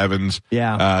receivers with Evans,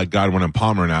 Yeah. Godwin, and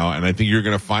Palmer now. And I think you're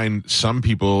going to find some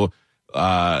people,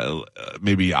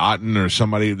 maybe Otten or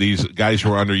somebody, these guys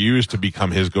who are underused, to become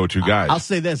his go-to guys. I'll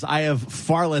say this: I have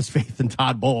far less faith in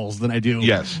Todd Bowles than I do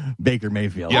Baker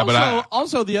Mayfield. Yeah,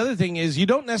 also the other thing is you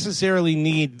don't necessarily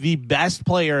need the best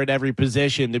player at every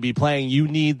position to be playing. You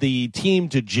need the team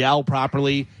to gel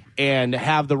properly and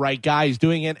have the right guys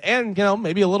doing it, and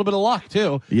maybe a little bit of luck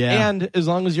too. Yeah. And as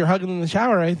long as you're hugging in the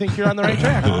shower, I think you're on the right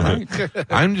track.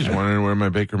 I'm just wondering where my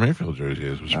Baker Mayfield jersey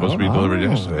is. It was supposed to be delivered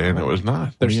yesterday, and it was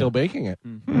not. They're still baking it.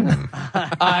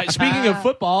 Speaking of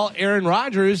football, Aaron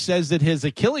Rodgers says that his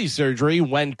Achilles surgery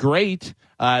went great.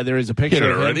 There is a picture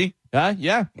of him. Already?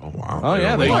 Yeah. Oh, wow. Oh,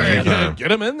 yeah.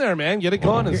 Get him in there, man. Get it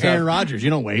going. And Aaron stuff. Rodgers, you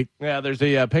don't wait. Yeah, there's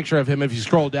a picture of him. If you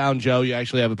scroll down, Joe, you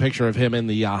actually have a picture of him in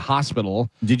the hospital.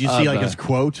 Did you see his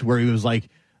quote where he was like,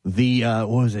 what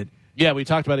was it? Yeah, we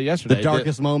talked about it yesterday. The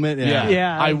darkest moment?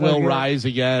 Yeah. I will rise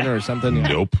again or something.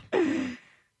 Nope.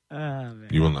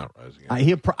 You will not rise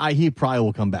again. He probably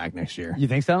will come back next year. You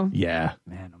think so? Yeah.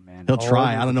 Man, oh man. He'll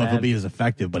try. I don't know if he'll be as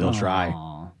effective, but he'll try.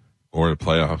 Or the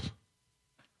playoffs.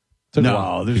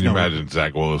 No, there's Can you no. imagine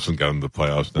Zach Wilson got into the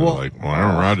playoffs and Well,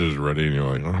 Aaron Rodgers is ready, and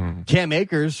you're like, oh. Cam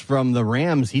Akers from the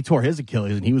Rams, he tore his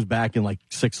Achilles, and he was back in like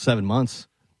 6-7 months.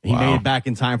 He made it back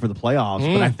in time for the playoffs,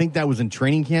 but I think that was in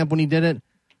training camp when he did it.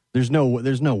 There's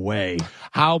no way.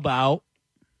 How about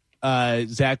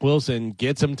Zach Wilson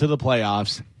gets him to the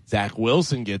playoffs? Zach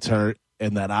Wilson gets hurt,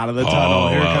 and then out of the tunnel,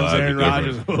 here comes Aaron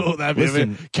Rodgers. Oh, that'd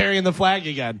be carrying the flag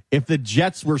again. If the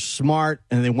Jets were smart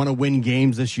and they want to win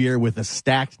games this year with a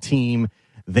stacked team,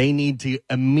 they need to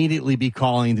immediately be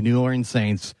calling the New Orleans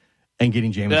Saints and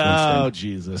getting Jameis Winston. Oh,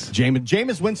 Jesus.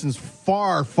 Jameis Winston's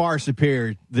far, far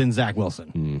superior than Zach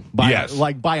Wilson. By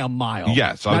a mile.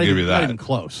 Yes, I'll give you that. Not even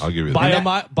close. I'll give you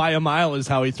that. By a mile is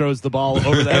how he throws the ball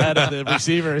over the head of the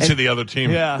receiver. To the other team.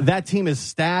 Yeah. That team is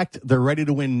stacked. They're ready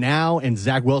to win now, and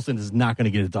Zach Wilson is not going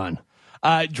to get it done.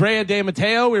 Drea De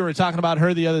Matteo, we were talking about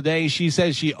her the other day. She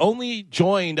says she only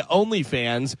joined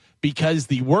OnlyFans because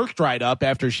the work dried up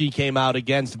after she came out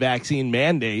against vaccine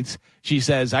mandates. She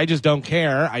says, I just don't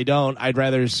care. I'd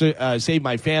rather save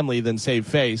my family than save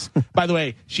face. By the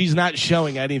way, she's not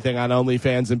showing anything on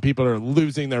OnlyFans, and people are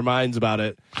losing their minds about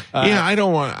it.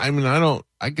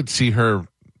 I could see her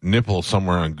nipple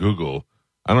somewhere on Google.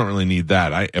 I don't really need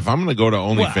that. If I'm going to go to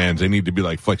OnlyFans, they need to be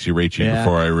like Flexi Rachy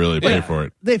before I really pay for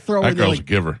it. They throw that in girl's a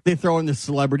giver. They throw in the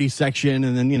celebrity section,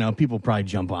 and then people probably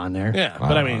jump on there. Yeah,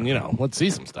 but I mean, let's see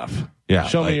some stuff. Yeah,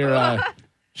 show me your.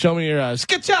 Show me your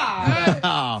sketcha.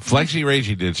 Flexi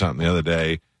Reggie did something the other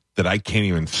day that I can't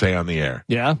even say on the air.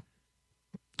 Yeah.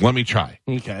 Let me try.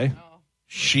 Okay.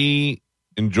 She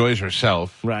enjoys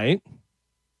herself. Right.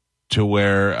 To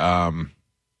where I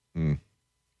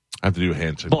have to do a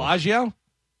hand signal. Bellagio?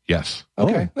 Yes.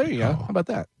 Okay. There you go. How about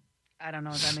that? I don't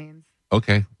know what that means.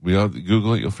 Okay. We'll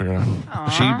Google it. You'll figure it out.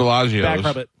 Aww. She Bellagio's. Back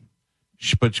rub it.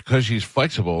 But because she's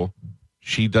flexible,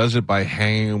 she does it by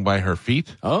hanging by her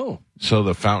feet. Oh. So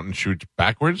the fountain shoots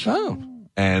backwards. Oh.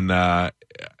 And I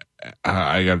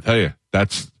got to tell you,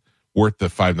 that's worth the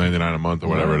 $5.99 a month or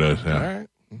whatever it is. Yeah. All right.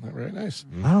 Very nice.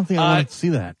 I don't think I want to see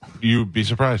that. You'd be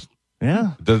surprised.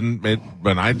 Yeah.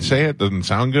 When I say it, doesn't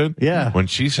sound good. Yeah. When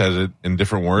she says it in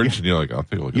different words, and you're like, I'll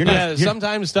take a look at Yeah, that.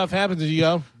 sometimes stuff happens and you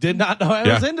go, did not know I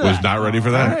was into that. Was not ready for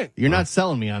that. All right. You're not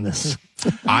selling me on this.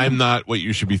 I'm not what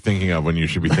you should be thinking of when you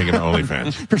should be thinking of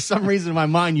OnlyFans. For some reason in my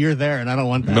mind, you're there, and I don't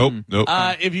want that. Nope.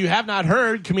 If you have not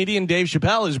heard, comedian Dave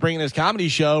Chappelle is bringing his comedy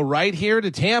show right here to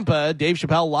Tampa. Dave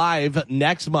Chappelle Live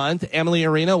next month. Emily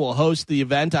Arena will host the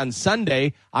event on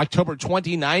Sunday, October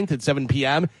 29th at 7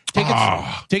 p.m.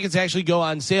 Tickets actually go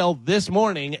on sale this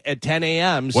morning at 10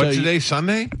 a.m. What's today,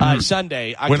 Sunday?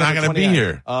 Sunday, October We're not going to be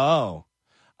here. Oh.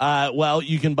 Well,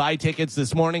 you can buy tickets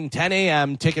this morning, 10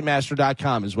 a.m.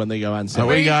 Ticketmaster.com is when they go on sale.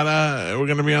 We're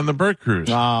going to be on the Burt Cruise.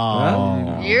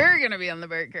 Oh. You're going to be on the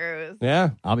Burt Cruise. Yeah.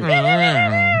 I'll be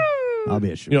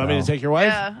a You want me to take your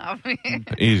wife? Yeah, I'll be.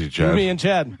 Easy, Chad. Me and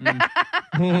Chad.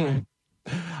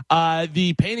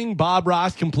 The painting Bob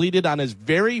Ross completed on his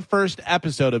very first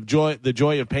episode of The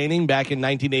Joy of Painting back in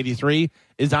 1983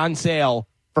 is on sale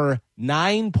for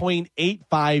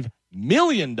 $9.85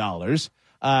 million.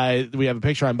 We have a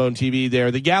picture on Bone TV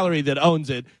there. The gallery that owns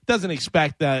it doesn't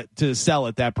expect that to sell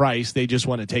at that price. They just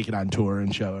want to take it on tour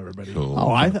and show everybody. Cool. Oh,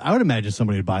 I would imagine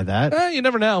somebody would buy that. You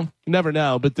never know. You never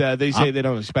know. But they say they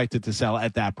don't expect it to sell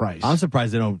at that price. I'm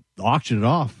surprised they don't auction it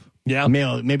off. Yeah.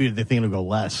 Maybe they think it'll go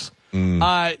less.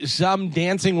 Some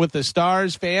Dancing with the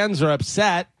Stars fans are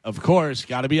upset. Of course,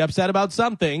 got to be upset about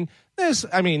something. This,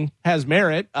 has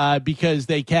merit because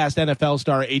they cast NFL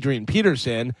star Adrian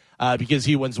Peterson because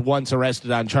he was once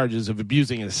arrested on charges of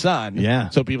abusing his son. Yeah.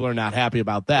 So people are not happy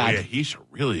about that. Oh, yeah, he should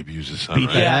really abuse his son. Beat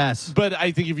Right? that ass. But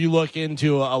I think if you look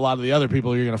into a lot of the other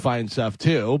people, you're going to find stuff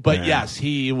too. But yes,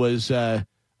 he was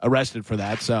arrested for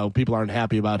that. So people aren't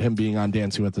happy about him being on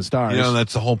Dancing with the Stars.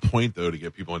 That's the whole point, though, to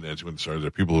get people on Dancing with the Stars. They're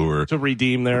people who are to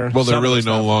redeem their. Well, they're really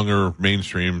no longer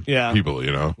mainstream people,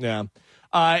 Yeah.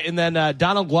 And then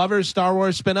Donald Glover's Star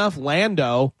Wars spinoff,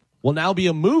 Lando, will now be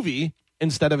a movie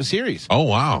instead of a series. Oh,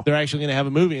 wow. They're actually going to have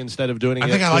a movie instead of doing it. I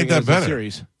think I like that better.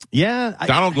 Series. Yeah.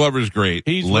 Donald Glover's great.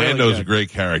 Lando's a great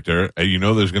character.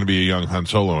 There's going to be a young Han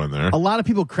Solo in there. A lot of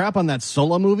people crap on that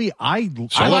Solo movie.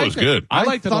 Solo was good. I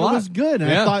liked it a lot. It was good.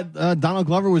 And I thought Donald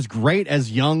Glover was great as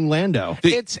young Lando.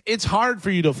 It's hard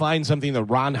for you to find something that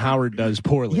Ron Howard does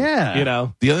poorly. Yeah.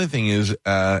 The other thing is,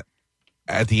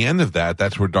 at the end of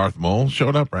that's where Darth Maul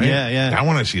showed up, right? Yeah. I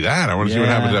want to see that. I want to see what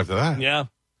happens after that. Yeah.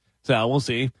 So we'll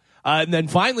see. And then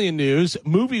finally in news,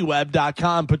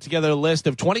 MovieWeb.com put together a list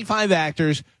of 25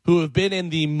 actors who have been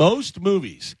in the most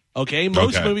movies. Okay?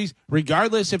 Most movies,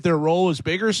 regardless if their role is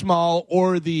big or small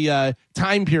or the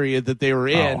time period that they were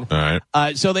in. All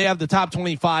right. So they have the top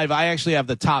 25. I actually have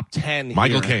the top 10 here.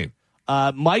 Michael Caine.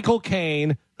 Michael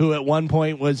Caine, who at one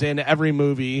point was in every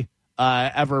movie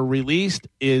ever released,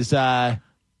 is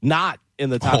not in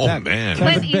the top 10. Oh, man.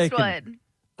 Clint Eastwood.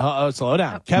 Slow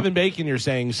down. Kevin Bacon, you're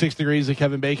saying 6 Degrees of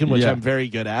Kevin Bacon, which I'm very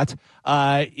good at,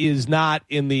 is not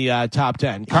in the top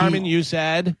 10. Carmen, you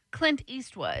said? Clint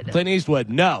Eastwood. Clint Eastwood,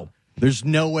 no. There's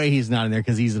no way he's not in there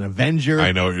because he's an Avenger.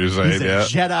 I know what you're saying, He's a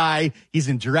Jedi. He's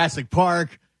in Jurassic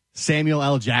Park. Samuel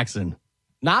L. Jackson.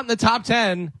 Not in the top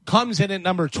 10. Comes in at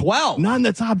number 12. Not in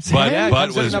the top 10.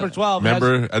 But was number 12.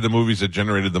 Remember at the movies that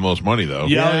generated the most money, though?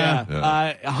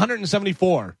 Yeah.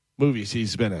 174 movies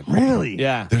he's been in. Really?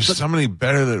 Yeah. There's somebody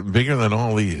bigger than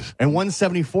all these. And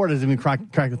 174 doesn't even crack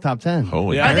the top 10.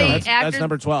 Holy yeah, Are they that's actors?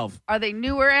 number 12. Are they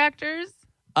newer actors?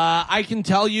 I can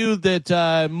tell you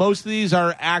that most of these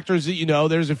are actors that you know.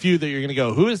 There's a few that you're going to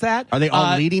go, who is that? Are they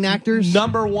all leading actors?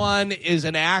 Number one is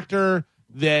an actor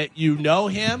that you know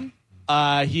him.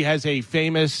 He has a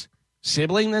famous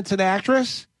sibling that's an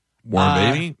actress.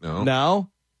 Warren Beatty? No.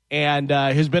 And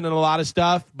has been in a lot of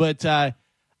stuff, but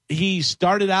he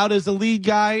started out as a lead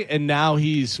guy, and now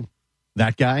he's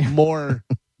that guy. More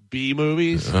B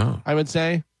movies, I would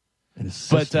say.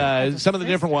 But some of the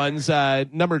different ones.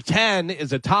 Number 10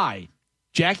 is a tie.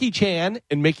 Jackie Chan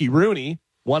and Mickey Rooney,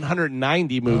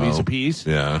 190 movies apiece.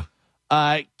 Yeah.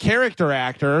 Character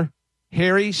actor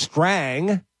Harry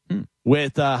Strang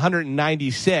with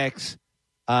 196.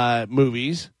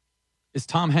 movies. Is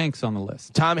Tom Hanks on the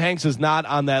list? Tom Hanks is not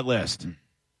on that list.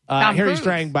 Tom Harry Cruise.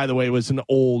 Strang, by the way, was an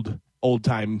old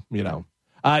time,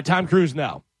 Tom Cruise,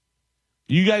 no.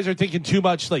 You guys are thinking too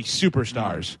much like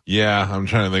superstars. Yeah, I'm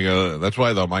trying to think of. That's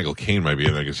why I thought Michael Caine might be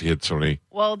in there because he had so many.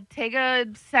 Well, take a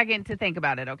second to think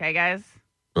about it, okay, guys?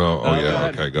 Oh yeah.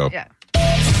 Okay, go. Yeah.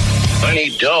 I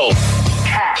need dough.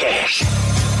 Cash.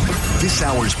 This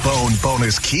hour's bone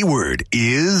bonus keyword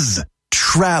is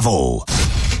travel.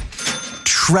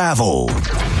 Travel.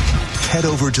 Head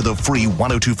over to the free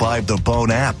 1025 The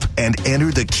Bone app and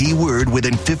enter the keyword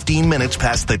within 15 minutes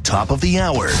past the top of the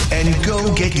hour and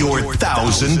go get your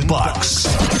 $1,000 bucks.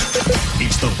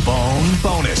 It's the Bone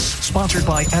Bonus, sponsored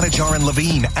by Anajar and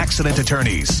Levine Accident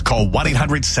Attorneys. Call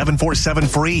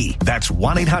 1-800-747-FREE. That's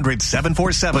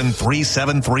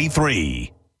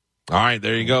 1-800-747-3733. All right,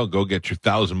 there you go. Go get your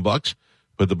 $1,000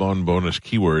 Put the Bone Bonus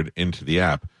keyword into the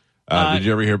app. Did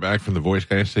you ever hear back from the voice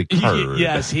guy? Say card.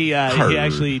 Yes, he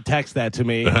actually texted that to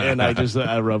me, and I just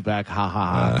wrote back, ha,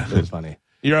 ha, ha. It was funny.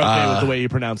 You're okay with the way you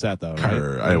pronounce that, though,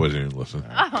 right? I wasn't even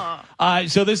listening.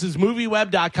 So this is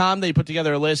MovieWeb.com. They put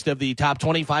together a list of the top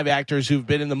 25 actors who've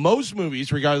been in the most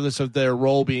movies, regardless of their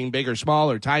role being big or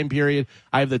small or time period.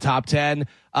 I have the top 10.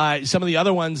 Some of the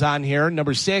other ones on here.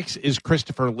 Number 6 is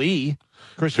Christopher Lee.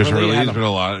 Christopher Lee's been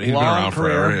a lot. He's been around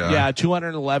forever. Yeah,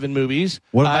 211 movies.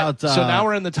 What about? So now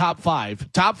we're in the top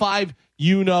 5. Top 5,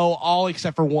 all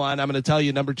except for one. I'm going to tell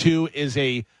you. Number 2 is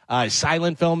a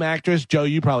silent film actress. Joe,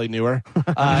 you probably knew her.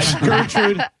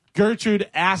 Gertrude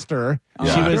Astor.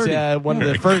 Yeah. She was one of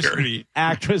the first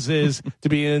actresses to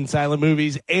be in silent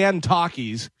movies and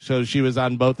talkies. So she was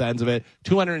on both ends of it.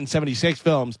 276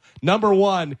 films. Number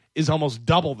 1 is almost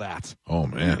double that. Oh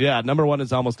man. Yeah, number 1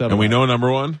 is almost double. And we know number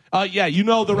 1? Yeah,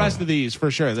 the rest of these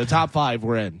for sure. The top 5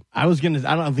 we're in. I don't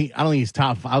think he's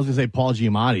top 5. I was gonna say Paul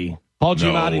Giamatti. Paul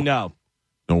Giamatti, no.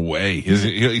 No way.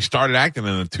 He started acting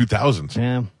in the 2000s.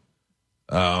 Yeah.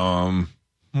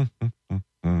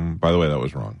 By the way, that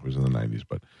was wrong. It was in the 90s,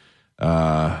 but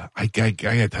I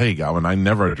gotta tell you, Galvin, I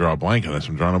never draw a blank on this.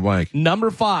 I'm drawing a blank. Number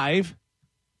 5,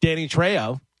 Danny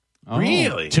Trejo. Oh.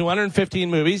 Really? 215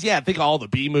 movies. Yeah, I think all the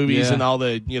B movies and all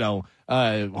the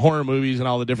horror movies and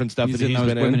all the different stuff he's that he's in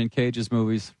those been Women in Cages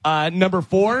movies. Number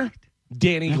 4,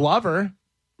 Danny Glover.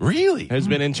 Really? Has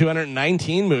been in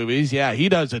 219 movies. Yeah, he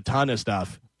does a ton of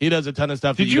stuff. Did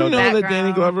you know that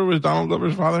Danny Glover was Donald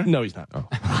Glover's father? No, he's not. Oh.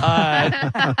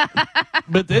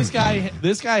 But this guy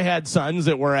had sons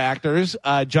that were actors.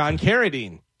 John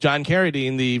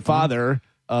Carradine, the father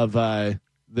of the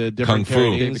different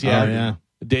Carradines. Yeah.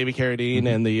 David Carradine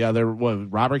and the other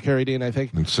Robert Carradine, I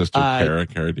think. And sister Cara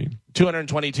Carradine.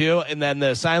 222, and then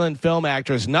the silent film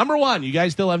actress. Number 1, you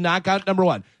guys still have not got number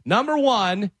 1. Number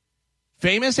 1,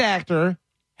 famous actor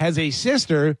has a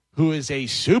sister who is a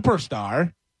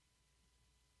superstar.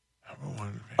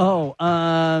 Oh,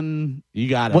 you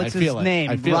got it. What's his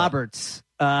name? Roberts.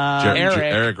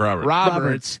 Eric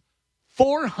Roberts.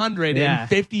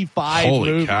 455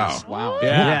 Holy movies. cow. Wow.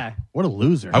 Yeah. What a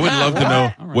loser. I would love to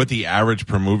know what the average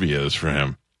per movie is for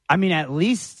him. I mean, at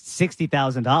least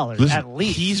 $60,000. At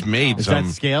least. He's made Is some.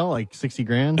 that scale like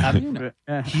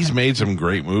 $60,000? He's made some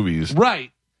great movies.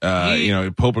 Right.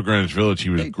 Pope of Greenwich Village, he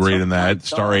was great in that.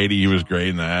 Star 80, he was great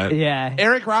in that. Yeah.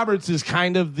 Eric Roberts is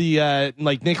kind of the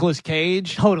like Nicolas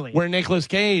Cage. Totally. Where Nicolas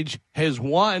Cage has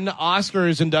won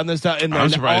Oscars and done this stuff. And I'm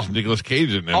surprised Nicolas Cage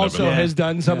didn't end also up in has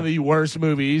done some of the worst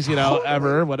movies,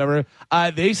 ever, whatever.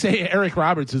 They say Eric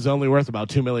Roberts is only worth about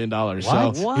 $2 million.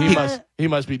 So he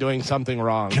must be doing something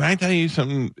wrong. Can I tell you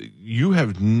something? You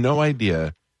have no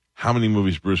idea how many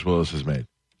movies Bruce Willis has made.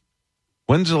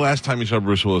 When's the last time you saw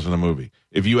Bruce Willis in a movie?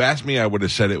 If you asked me, I would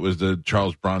have said it was the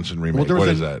Charles Bronson remake. What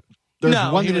is that? There's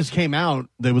one that just came out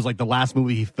that was like the last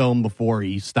movie he filmed before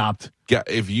he stopped. Yeah,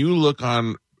 if you look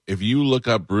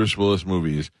up Bruce Willis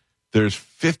movies, there's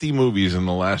 50 movies in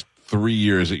the last 3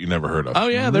 years that you never heard of. Oh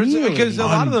yeah, because a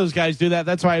lot of those guys do that.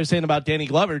 That's why I was saying about Danny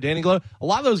Glover. A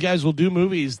lot of those guys will do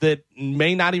movies that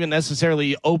may not even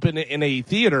necessarily open in a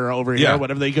theater over here, or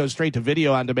whatever. They go straight to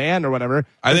video on demand or whatever.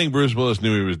 I think Bruce Willis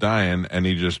knew he was dying, and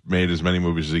he just made as many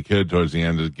movies as he could towards the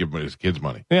end to give his kids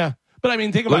money. Yeah, but I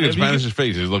mean, think about it. Look at Spanish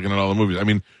face. He's looking at all the movies. I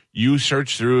mean, you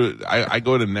search through. I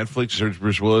go to Netflix, search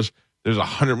Bruce Willis. There's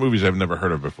 100 movies I've never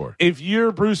heard of before. If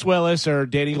you're Bruce Willis or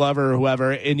Danny Glover or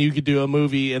whoever, and you could do a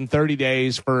movie in 30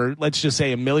 days for, let's just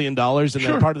say, $1 million, and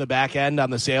then part of the back end on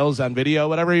the sales on video,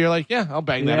 whatever, you're like, yeah, I'll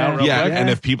bang that out real quick.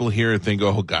 And if people here think,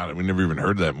 oh, God, we never even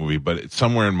heard of that movie, but it's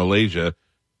somewhere in Malaysia,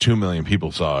 2 million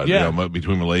people saw it,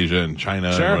 between Malaysia and China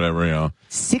and whatever,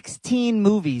 16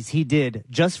 movies he did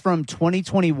just from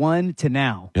 2021 to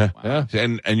now. Yeah.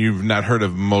 And you've not heard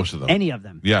of most of them. Any of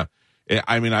them. Yeah.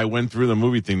 I mean, I went through the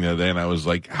movie thing the other day, and I was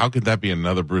like, how could that be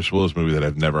another Bruce Willis movie that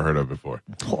I've never heard of before?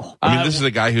 I mean, this is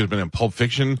a guy who's been in Pulp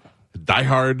Fiction, Die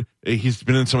Hard. He's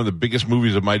been in some of the biggest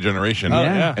movies of my generation,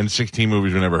 and 16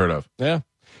 movies we never heard of. Yeah.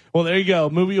 Well, there you go.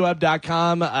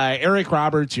 MovieWeb.com. Eric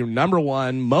Roberts, your number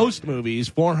one, most movies,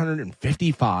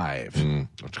 455.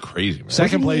 That's crazy, man.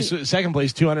 Second place,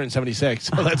 276.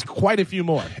 So that's quite a few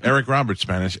more. Eric Roberts,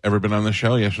 Spanish, ever been on the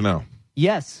show? Yes or no?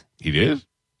 Yes. He did?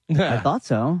 I thought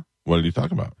so. What did he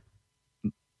talk about?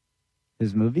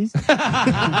 His movies?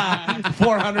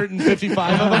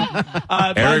 455 of them.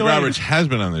 Eric Roberts has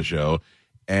been on the show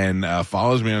and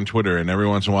follows me on Twitter, and every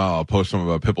once in a while I'll post something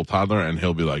about Pipple Toddler, and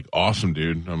he'll be like, awesome,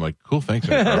 dude. And I'm like, cool, thanks,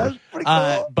 Eric Roberts. That's pretty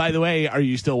cool. By the way, are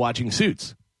you still watching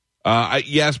Suits?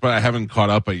 Yes, but I haven't caught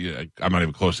up. I'm not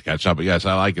even close to catching up, but yes,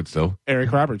 I like it still.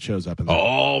 Eric Roberts shows up in there.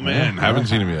 Oh, man. Haven't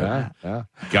seen him yet.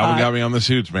 Galvin got me on the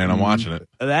Suits, man. I'm watching it.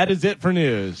 That is it for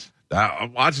news.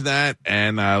 I'm watching that,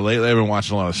 and lately I've been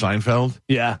watching a lot of Seinfeld.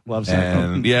 Yeah, love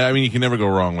Seinfeld. And yeah, I mean, you can never go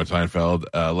wrong with Seinfeld.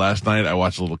 Last night I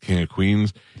watched a little King of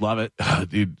Queens. Love it.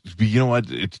 Dude, you know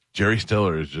what? It's Jerry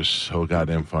Stiller is just so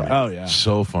goddamn funny. Oh, yeah.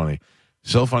 So funny.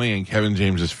 So funny, and Kevin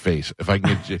James's face. If I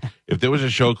can get, if there was a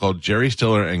show called Jerry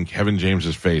Stiller and Kevin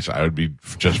James's face, I would be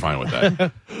just fine with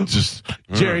that. Just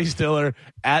Jerry Stiller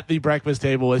at the breakfast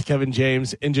table with Kevin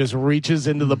James and just reaches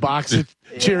into the box of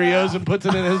Cheerios and puts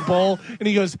it in his bowl, and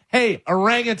he goes, "Hey,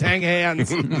 orangutan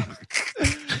hands."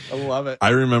 I love it. I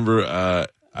remember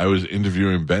I was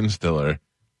interviewing Ben Stiller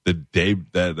the day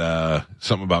that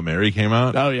Something About Mary came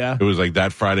out. Oh yeah, it was like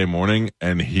that Friday morning,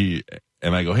 and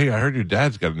I go, "Hey, I heard your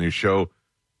dad's got a new show,"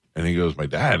 and he goes, "My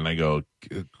dad," and I go,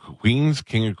 "Queens,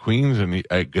 King of Queens," and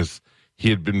because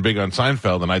he had been big on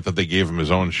Seinfeld, and I thought they gave him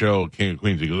his own show, King of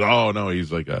Queens. He goes, "Oh no,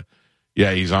 he's like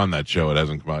he's on that show. It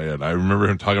hasn't come out yet." I remember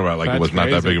him talking about it like That's it was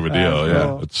not that big of a deal. That's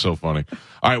cool. Yeah, it's so funny.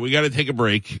 All right, we got to take a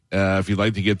break. If you'd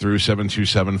like to get through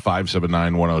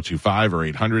 727-579-1025 or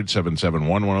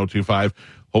 800-771-1025.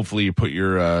 Hopefully you put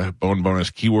your bone bonus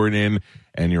keyword in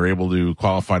and you're able to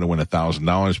qualify to win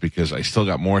 $1,000 because I still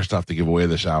got more stuff to give away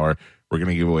this hour. We're going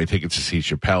to give away tickets to see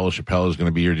Chappelle. Chappelle is going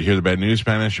to be here. Did you hear the bad news,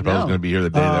 Spanish? Chappelle's going to be here the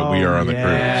day that we are on the cruise.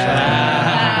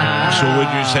 So would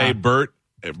you say Bert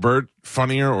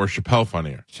funnier or Chappelle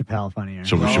funnier? Chappelle funnier.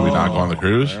 So should we not go on the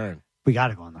cruise? We got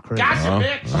to go on the cruise. Gotcha,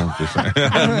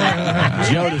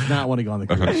 bitch. Joe does not want to go on the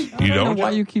cruise. You I don't don't? know why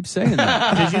you keep saying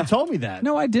that. Because you told me that.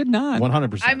 No, I did not.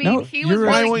 100%. I mean, No, he was you're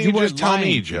Why really. won't you You just were tell me,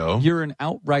 lying. Joe? You're an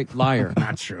outright liar.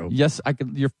 Not true. Yes, I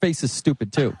can. Your face is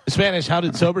stupid too. Spanish, how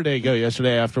did Sober Day go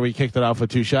yesterday after we kicked it off with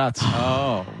 2 shots?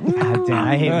 Oh, God damn,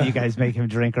 I hate when you guys make him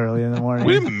drink early in the morning.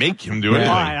 We didn't make him do anything.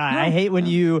 I hate when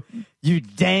you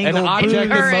dangle An object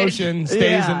booze. in motion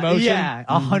stays in motion. Yeah,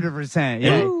 100%.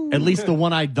 Yeah. At least the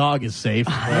one-eyed dog is safe.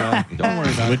 don't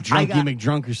worry about With it. Drunky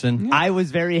McDrunkerson. I was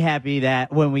very happy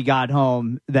that when we got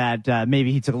home that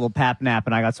maybe he took a little pap nap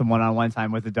and I got some one-on-one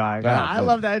time with the dog. I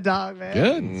love that dog, man.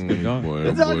 Good. Mm, It's a good dog. boy, The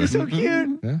oh, dog boy. is so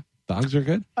cute. Yeah. Dogs are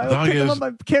good. I Dog pick him is- up,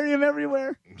 I carry him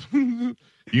everywhere.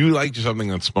 You like something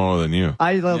that's smaller than you.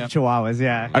 I love Chihuahuas,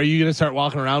 yeah. Are you going to start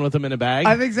walking around with them in a bag?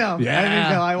 I think so. Yeah. I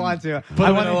think so. I want to. Put I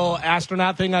them want in a little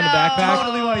astronaut thing on the I backpack?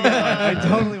 totally want to get one. I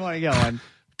totally want to get one.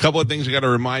 Couple of things I got to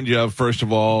remind you of. First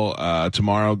of all,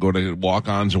 tomorrow go to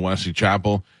Walk-Ons in Wesley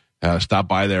Chapel. Stop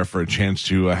by there for a chance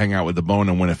to hang out with the Bone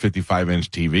and win a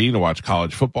 55-inch TV to watch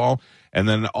college football. And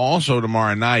then also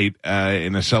tomorrow night,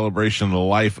 in a celebration of the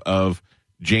life of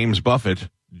James Buffett,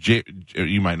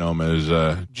 you might know him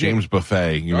as James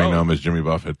Buffet. You may know him as Jimmy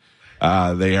Buffett.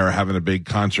 They are having a big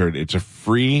concert. It's a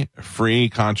free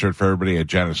concert for everybody at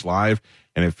Janice Live,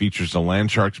 and it features the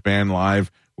Land Sharks Band live,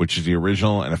 which is the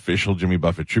original and official Jimmy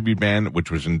Buffett tribute band,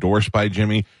 which was endorsed by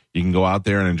Jimmy. You can go out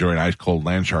there and enjoy an ice cold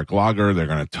Land Shark lager. They're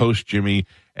going to toast Jimmy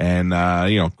and,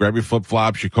 grab your flip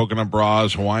flops, your coconut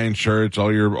bras, Hawaiian shirts,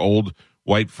 all your old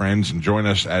white friends, and join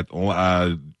us at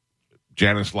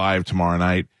Janice Live tomorrow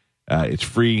night. It's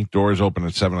free. Doors open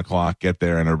at 7:00. Get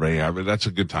there, and everybody. That's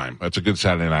a good time. That's a good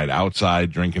Saturday night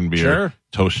outside, drinking beer,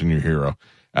 toasting your hero,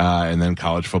 and then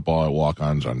college football at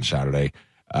Walk-Ons on Saturday.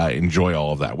 Enjoy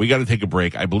all of that. We got to take a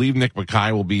break. I believe Nick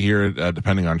Mackay will be here,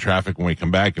 depending on traffic when we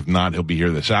come back. If not, he'll be here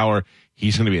this hour.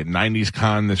 He's going to be at 90s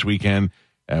Con this weekend.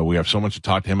 We have so much to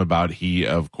talk to him about. He,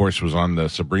 of course, was on the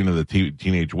Sabrina the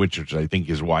Teenage Witch, which I think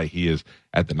is why he is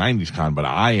at the 90s Con. But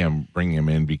I am bringing him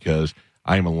in because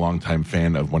I am a longtime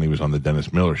fan of when he was on the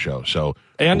Dennis Miller Show.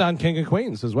 And on King of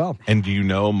Queens as well. And do you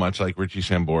know, much like Richie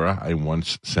Sambora, I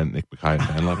once sent Nick Mackay a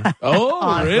fan letter?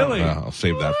 Oh, really? I'll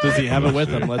save that. Does he have it with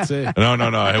him? Let's see. No.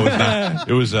 It was not.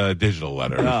 It was a digital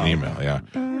letter. It was an email. Yeah.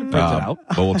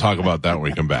 But we'll talk about that when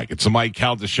we come back. It's the Mike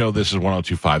Calta Show. This is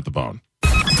 102.5 The Bone.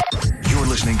 You're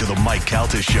listening to The Mike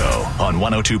Calta Show on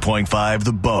 102.5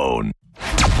 The Bone.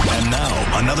 And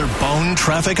now, another Bone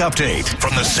traffic update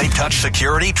from the Safe Touch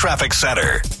Security Traffic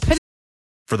Center.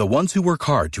 For the ones who work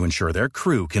hard to ensure their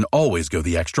crew can always go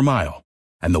the extra mile,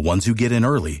 and the ones who get in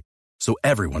early so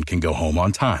everyone can go home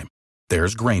on time,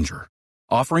 there's Grainger,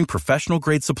 offering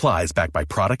professional-grade supplies backed by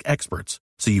product experts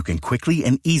so you can quickly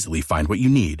and easily find what you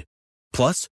need.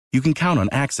 Plus, you can count on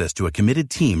access to a committed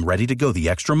team ready to go the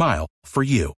extra mile for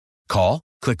you. Call,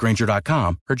 click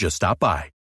Grainger.com, or just stop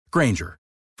by. Grainger,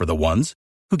 for the ones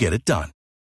who get it done.